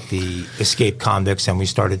about the escaped convicts, and we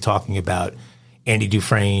started talking about Andy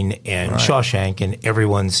Dufresne and Shawshank, and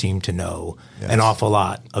everyone seemed to know an awful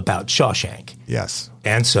lot about Shawshank. Yes.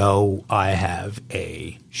 And so I have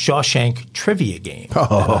a Shawshank trivia game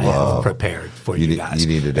that I have prepared for you guys.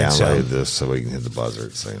 You need to download this so we can hit the buzzer at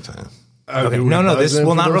the same time. Okay. No, this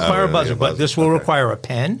will not require a buzzer, but this will require a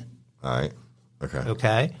pen. All right.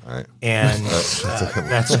 Okay. All right. And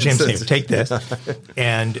that's Jim's name. Take this.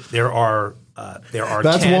 And there are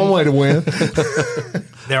that's 10, one way to win.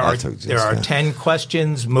 There are 10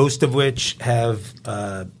 questions, most of which have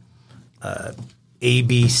A,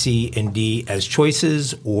 B, C, and D as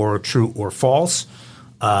choices, or true or false.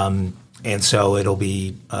 And so it'll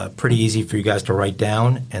be pretty easy for you guys to write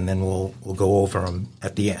down, and then we'll go over them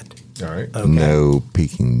at the end. All right. Okay. No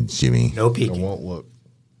peeking, Jimmy. No peeking. I won't look.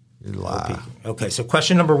 You lie. Okay, so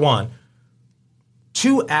question number 1.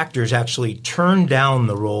 2 actors actually turned down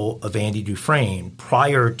the role of Andy Dufresne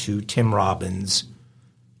prior to Tim Robbins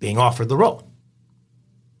being offered the role.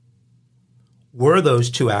 Were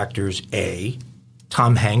those 2 actors A,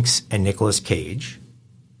 Tom Hanks and Nicolas Cage,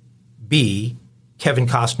 B, Kevin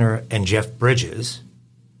Costner and Jeff Bridges,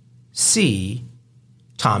 C,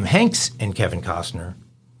 Tom Hanks and Kevin Costner,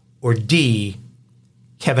 or D,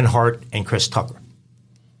 Kevin Hart and Chris Tucker?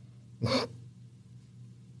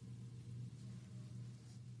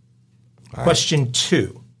 Question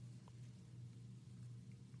 2.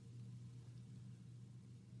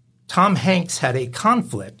 Tom Hanks had a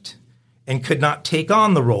conflict and could not take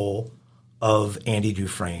on the role of Andy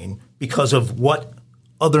Dufresne because of what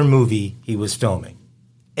other movie he was filming?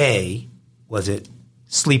 A, was it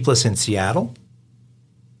Sleepless in Seattle?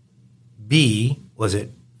 B, was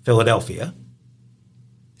it Philadelphia?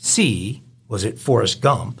 C, was it Forrest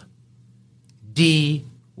Gump? D,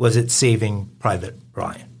 was it Saving Private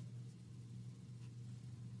Ryan?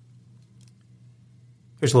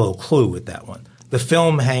 Here's a little clue with that one. The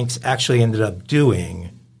film Hanks actually ended up doing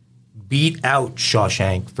beat out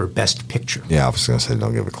Shawshank for Best Picture. Yeah, I was going to say,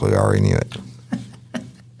 don't give a clue. I already knew it.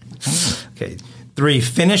 Okay. 3,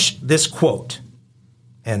 finish this quote.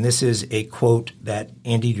 And this is a quote that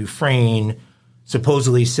Andy Dufresne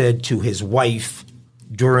supposedly said to his wife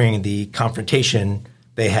during the confrontation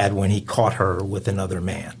they had when he caught her with another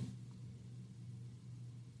man.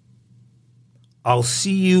 I'll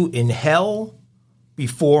see you in hell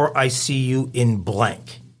before I see you in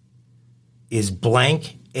blank. Is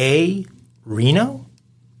blank A, Reno?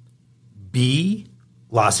 B,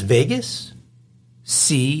 Las Vegas?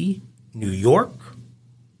 C, New York?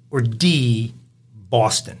 Or D,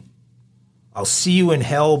 Boston? I'll see you in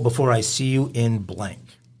hell before I see you in blank.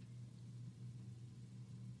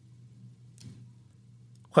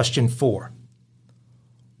 Question 4.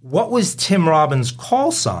 What was Tim Robbins'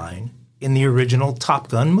 call sign in the original Top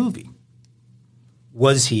Gun movie?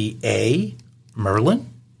 Was he A, Merlin,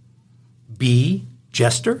 B,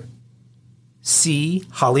 Jester, C,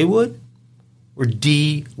 Hollywood, or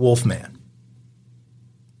D, Wolfman?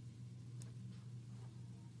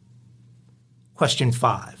 Question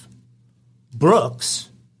 5. Brooks,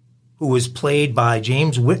 who was played by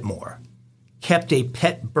James Whitmore, kept a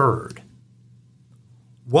pet bird.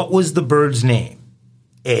 What was the bird's name?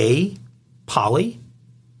 A, Polly,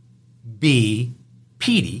 B,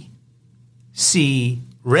 Petey, C,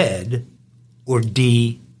 Red, or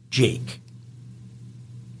D, Jake?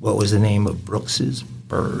 What was the name of Brooks's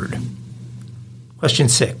bird? Question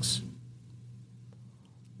 6.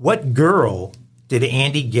 What girl did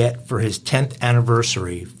Andy get for his 10th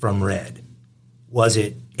anniversary from Red? Was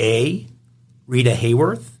it A, Rita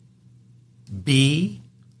Hayworth, B,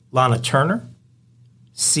 Lana Turner,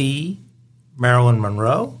 C, Marilyn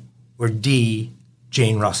Monroe, or D,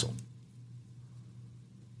 Jane Russell?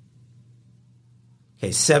 Okay,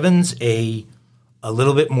 7's a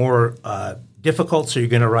little bit more difficult, so you're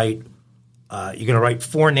going to write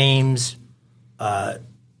 4 names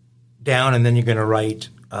down, and then you're going to write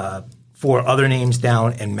 4 other names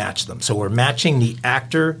down and match them. So we're matching the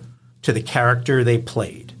actor to the character they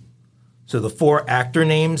played. So the 4 actor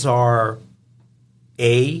names are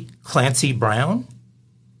A, Clancy Brown,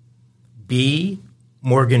 B,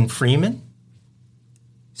 Morgan Freeman,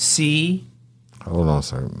 C. Hold on a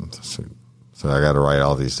second. So I got to write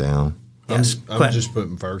all these down? Yes, I'm just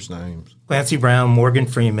putting first names. Clancy Brown, Morgan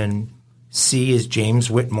Freeman. C is James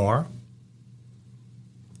Whitmore.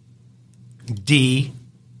 D,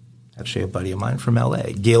 actually a buddy of mine from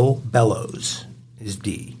L.A., Gil Bellows is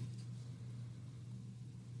D.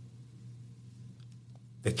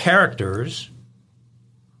 The characters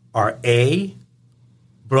are A,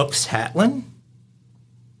 Brooks Hatlin,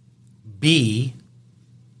 B,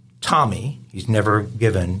 Tommy, he's never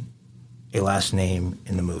given a last name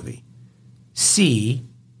in the movie, C,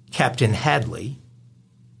 Captain Hadley,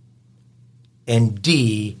 and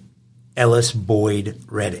D, Ellis Boyd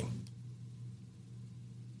Redding.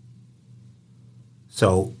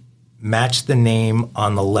 So match the name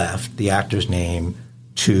on the left, the actor's name,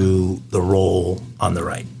 to the role on the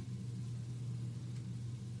right.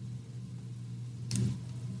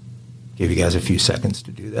 Give you guys a few seconds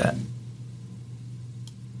to do that.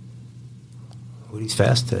 Woody's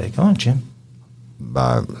fast today. Come on, Jim.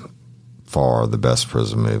 By far the best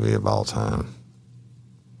prison movie of all time.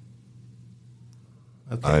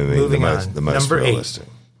 Okay, I mean, moving on. The most Number realistic. 8.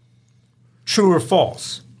 True or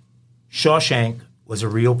false? Shawshank was a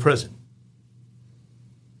real prison.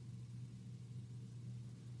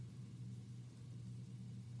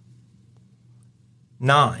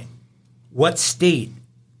 Nine. What state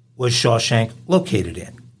was Shawshank located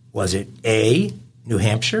in? Was it A, New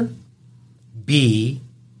Hampshire, B,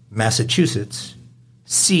 Massachusetts,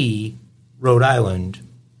 C, Rhode Island,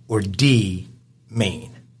 or D,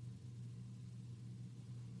 Maine?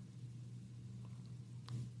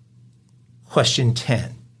 Question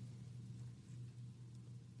 10.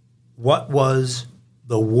 What was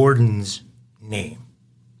the warden's name?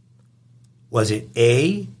 Was it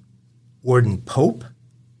A, Warden Pope,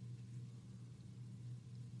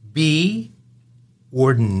 B,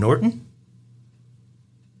 Warden Norton,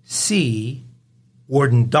 C,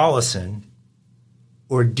 Warden Dollison,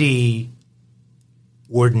 or D,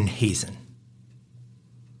 Warden Hazen?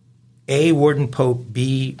 A, Warden Pope,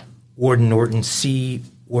 B, Warden Norton, C,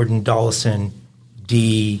 Warden Dollison,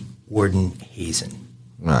 D, Warden Hazen.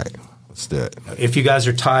 All right, let's do it. If you guys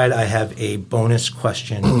are tied, I have a bonus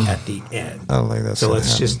question at the end. I don't think that's so. gonna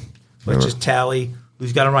Let's happen. just tally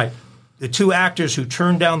Who's got them right? The two actors who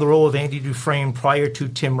turned down the role of Andy Dufresne prior to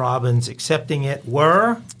Tim Robbins accepting it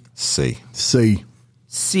were? C.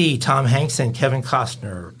 C. Tom Hanks and Kevin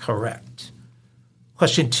Costner. Correct.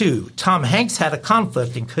 Question 2. Tom Hanks had a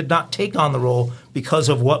conflict and could not take on the role because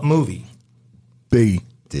of what movie? B.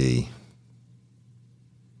 D.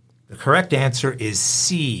 The correct answer is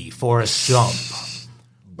C. Forrest Gump,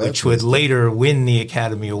 which would later win the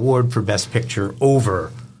Academy Award for Best Picture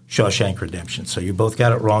over Shawshank Redemption. So you both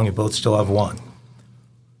got it wrong. You both still have one.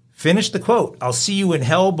 Finish the quote. I'll see you in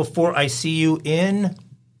hell before I see you in...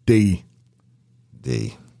 D.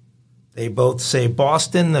 They both say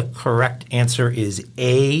Boston. The correct answer is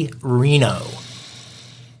A, Reno.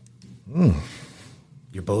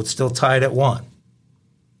 You're both still tied at 1.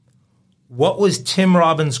 What was Tim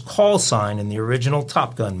Robbins' call sign in the original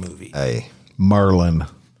Top Gun movie? A. Merlin.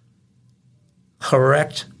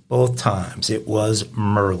 Correct both times. It was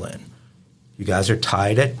Merlin. You guys are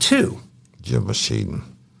tied at 2. Jim was cheating.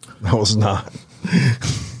 I was not.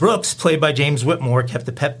 Brooks, played by James Whitmore, kept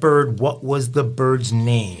a pet bird. What was the bird's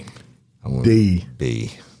name? D.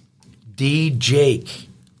 B. D. Jake.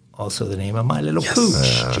 Also the name of my little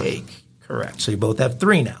pooch, Jake. Correct. So you both have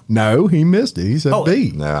 3 now. No, he missed it. He said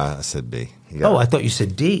B. No, I said B. I thought you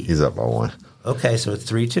said D. He's up by 1. Okay, so it's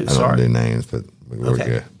 3-2. I Sorry. don't do names, but we were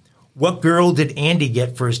good. What girl did Andy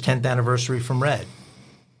get for his 10th anniversary from Red?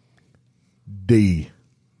 D.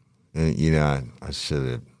 I should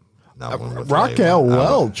have not went with Raquel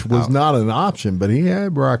Welch was not an option, but he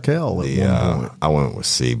had Raquel at one point. I went with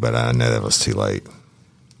C, but I know that was too late.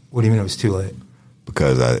 What do you mean it was too late?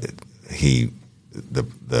 Because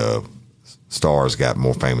the stars got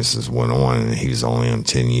more famous as went on, and he was only on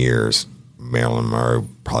 10 years. Marilyn Monroe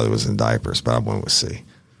probably was in diapers, but I went with C.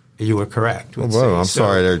 You were correct. Whoa, I'm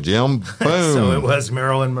sorry there, Jim. Boom. So it was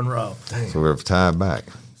Marilyn Monroe. So we're tied back.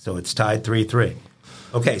 So it's tied 3-3.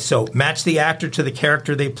 Okay, so match the actor to the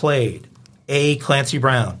character they played. A, Clancy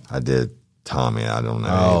Brown. I did Tommy. I don't know.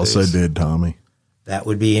 I also did Tommy. That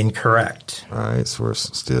would be incorrect. All right, so we're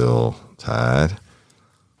still tied.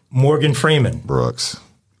 Morgan Freeman. Brooks.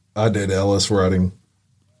 I did Ellis Redding.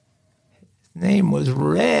 His name was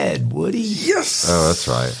Red, Woody. Yes. Oh, that's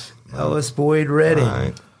right. Ellis Boyd Redding. All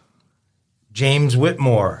right. James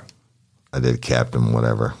Whitmore. I did Captain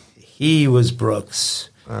whatever. He was Brooks.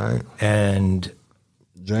 All right. And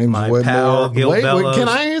James my Whitmore. pal Gil wait, Bellows. can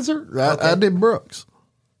I answer? I did Brooks.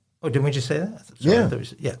 Oh, didn't we just say that? Yeah.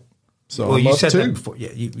 Yeah. So well, I'm you up said 2. that before.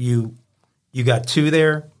 Yeah, you got 2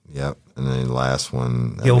 there. Yep. And then the last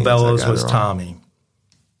one. Gil Bellows was Tommy.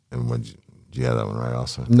 And did you have that one right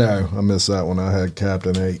also? No, I missed that one. I had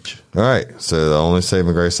Captain H. All right. So the only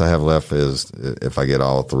saving grace I have left is if I get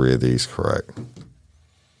all 3 of these correct.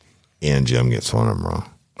 And Jim gets one of them wrong.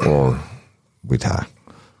 Or we tie.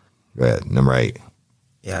 Go ahead. Number 8.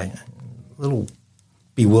 Yeah, I'm a little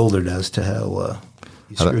bewildered as to how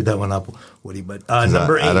you screwed that one up, Woody. But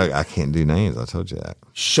number 8. I can't do names. I told you that.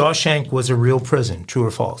 Shawshank was a real prison. True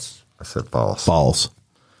or false? I said false. False.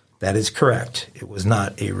 That is correct. It was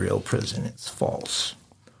not a real prison. It's false.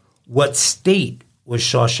 What state was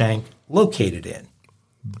Shawshank located in?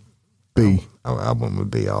 B. I went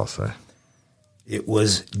with B also. It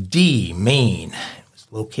was D, Maine. It was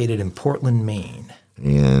located in Portland, Maine.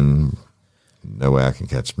 And no way I can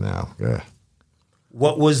catch him now. Go ahead.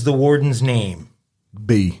 What was the warden's name?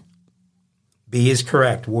 B. B is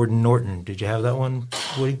correct. Warden Norton. Did you have that one,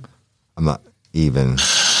 Woody? I'm not even.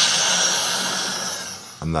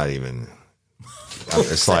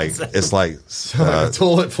 It's like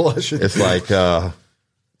toilet flushing. It's like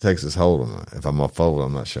Texas Hold'em. If I'm a fold,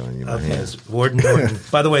 I'm not showing you my hands. Warden Norton.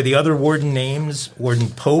 By the way, the other warden names: Warden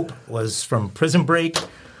Pope was from Prison Break.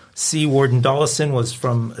 C. Warden Dawson was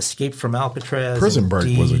from Escape from Alcatraz. Prison Break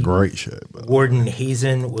D, was a great show. Warden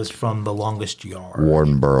Hazen was from The Longest Yard.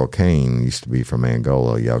 Warden Burl Kane used to be from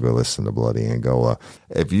Angola. Y'all go listen to Bloody Angola.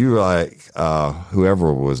 If you like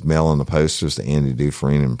whoever was mailing the posters to Andy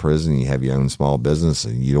Dufresne in prison, you have your own small business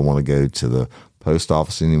and you don't want to go to the post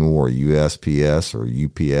office anymore, or USPS or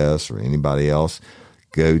UPS or anybody else,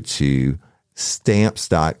 go to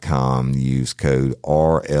Stamps.com, use code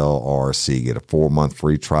RLRC, get a 4-month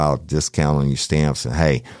free trial discount on your stamps. And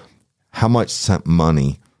hey, how much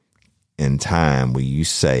money and time will you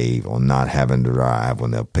save on not having to drive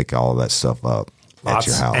when they'll pick all that stuff up at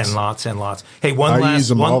your house? And lots and lots. Hey, one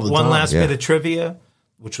last bit of trivia,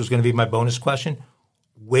 which was going to be my bonus question.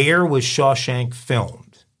 Where was Shawshank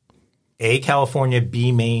filmed? A, California,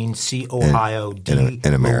 B, Maine, C, Ohio, D,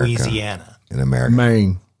 in America. Louisiana. In America.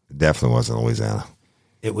 Maine. Definitely wasn't Louisiana.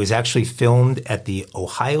 It was actually filmed at the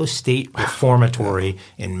Ohio State Reformatory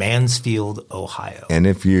in Mansfield, Ohio. And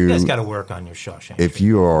if you guys got to work on your Shawshank. If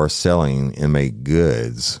you are selling inmate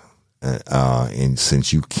goods, and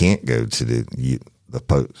since you can't go to the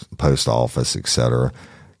post office, etc.,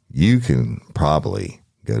 you can probably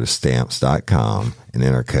go to stamps.com and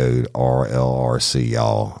enter code RLRC.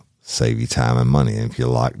 Y'all save you time and money. And if you're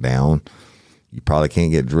locked down, you probably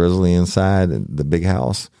can't get drizzly inside the big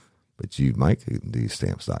house, but you might do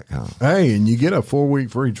stamps.com. Hey, and you get a 4-week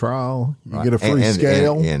free trial. You get a free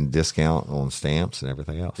scale. And discount on stamps and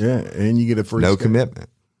everything else. Yeah, and you get a free No scale. commitment.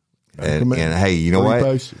 And hey, you know free what?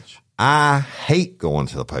 Postage. I hate going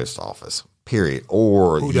to the post office, period,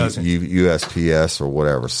 or Who doesn't? USPS or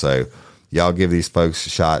whatever. So y'all give these folks a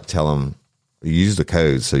shot. Tell them, use the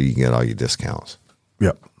code so you can get all your discounts.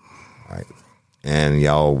 Yep. Right. And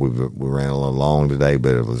y'all, we ran a little long today,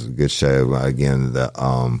 but it was a good show. Again,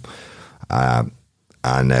 I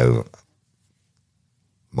know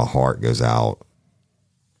my heart goes out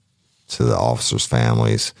to the officers'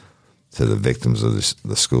 families, to the victims of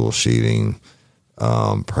the school shooting.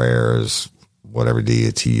 Prayers, whatever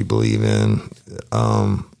deity you believe in,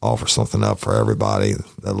 offer something up for everybody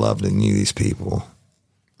that loved and knew these people.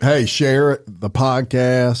 Hey, share it, the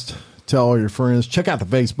podcast. Tell all your friends. Check out the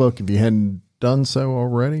Facebook if you hadn't done so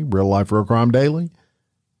already. Real Life, Real Crime Daily.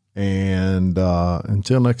 And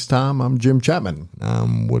until next time, I'm Jim Chapman.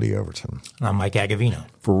 I'm Woody Overton. I'm Mike Agavino.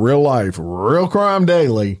 For Real Life, Real Crime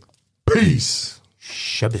Daily. Peace.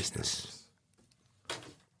 Shabusiness.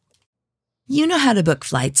 You know how to book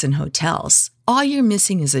flights and hotels. All you're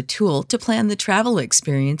missing is a tool to plan the travel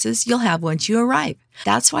experiences you'll have once you arrive.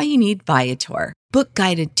 That's why you need Viator. Book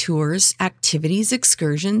guided tours, activities,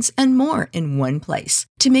 excursions, and more in one place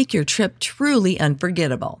to make your trip truly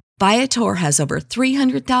unforgettable. Viator has over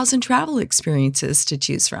 300,000 travel experiences to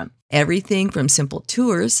choose from. Everything from simple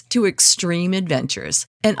tours to extreme adventures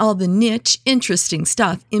and all the niche, interesting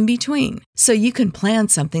stuff in between. So you can plan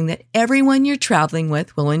something that everyone you're traveling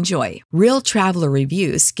with will enjoy. Real traveler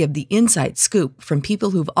reviews give the inside scoop from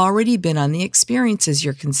people who've already been on the experiences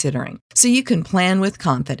you're considering. So you can plan with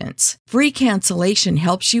confidence. Free cancellation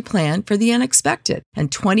helps you plan for the unexpected.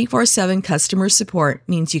 And 24/7 customer support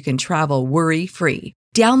means you can travel worry-free.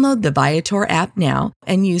 Download the Viator app now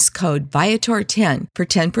and use code Viator10 for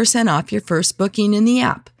 10% off your first booking in the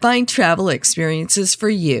app. Find travel experiences for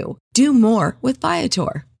you. Do more with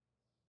Viator.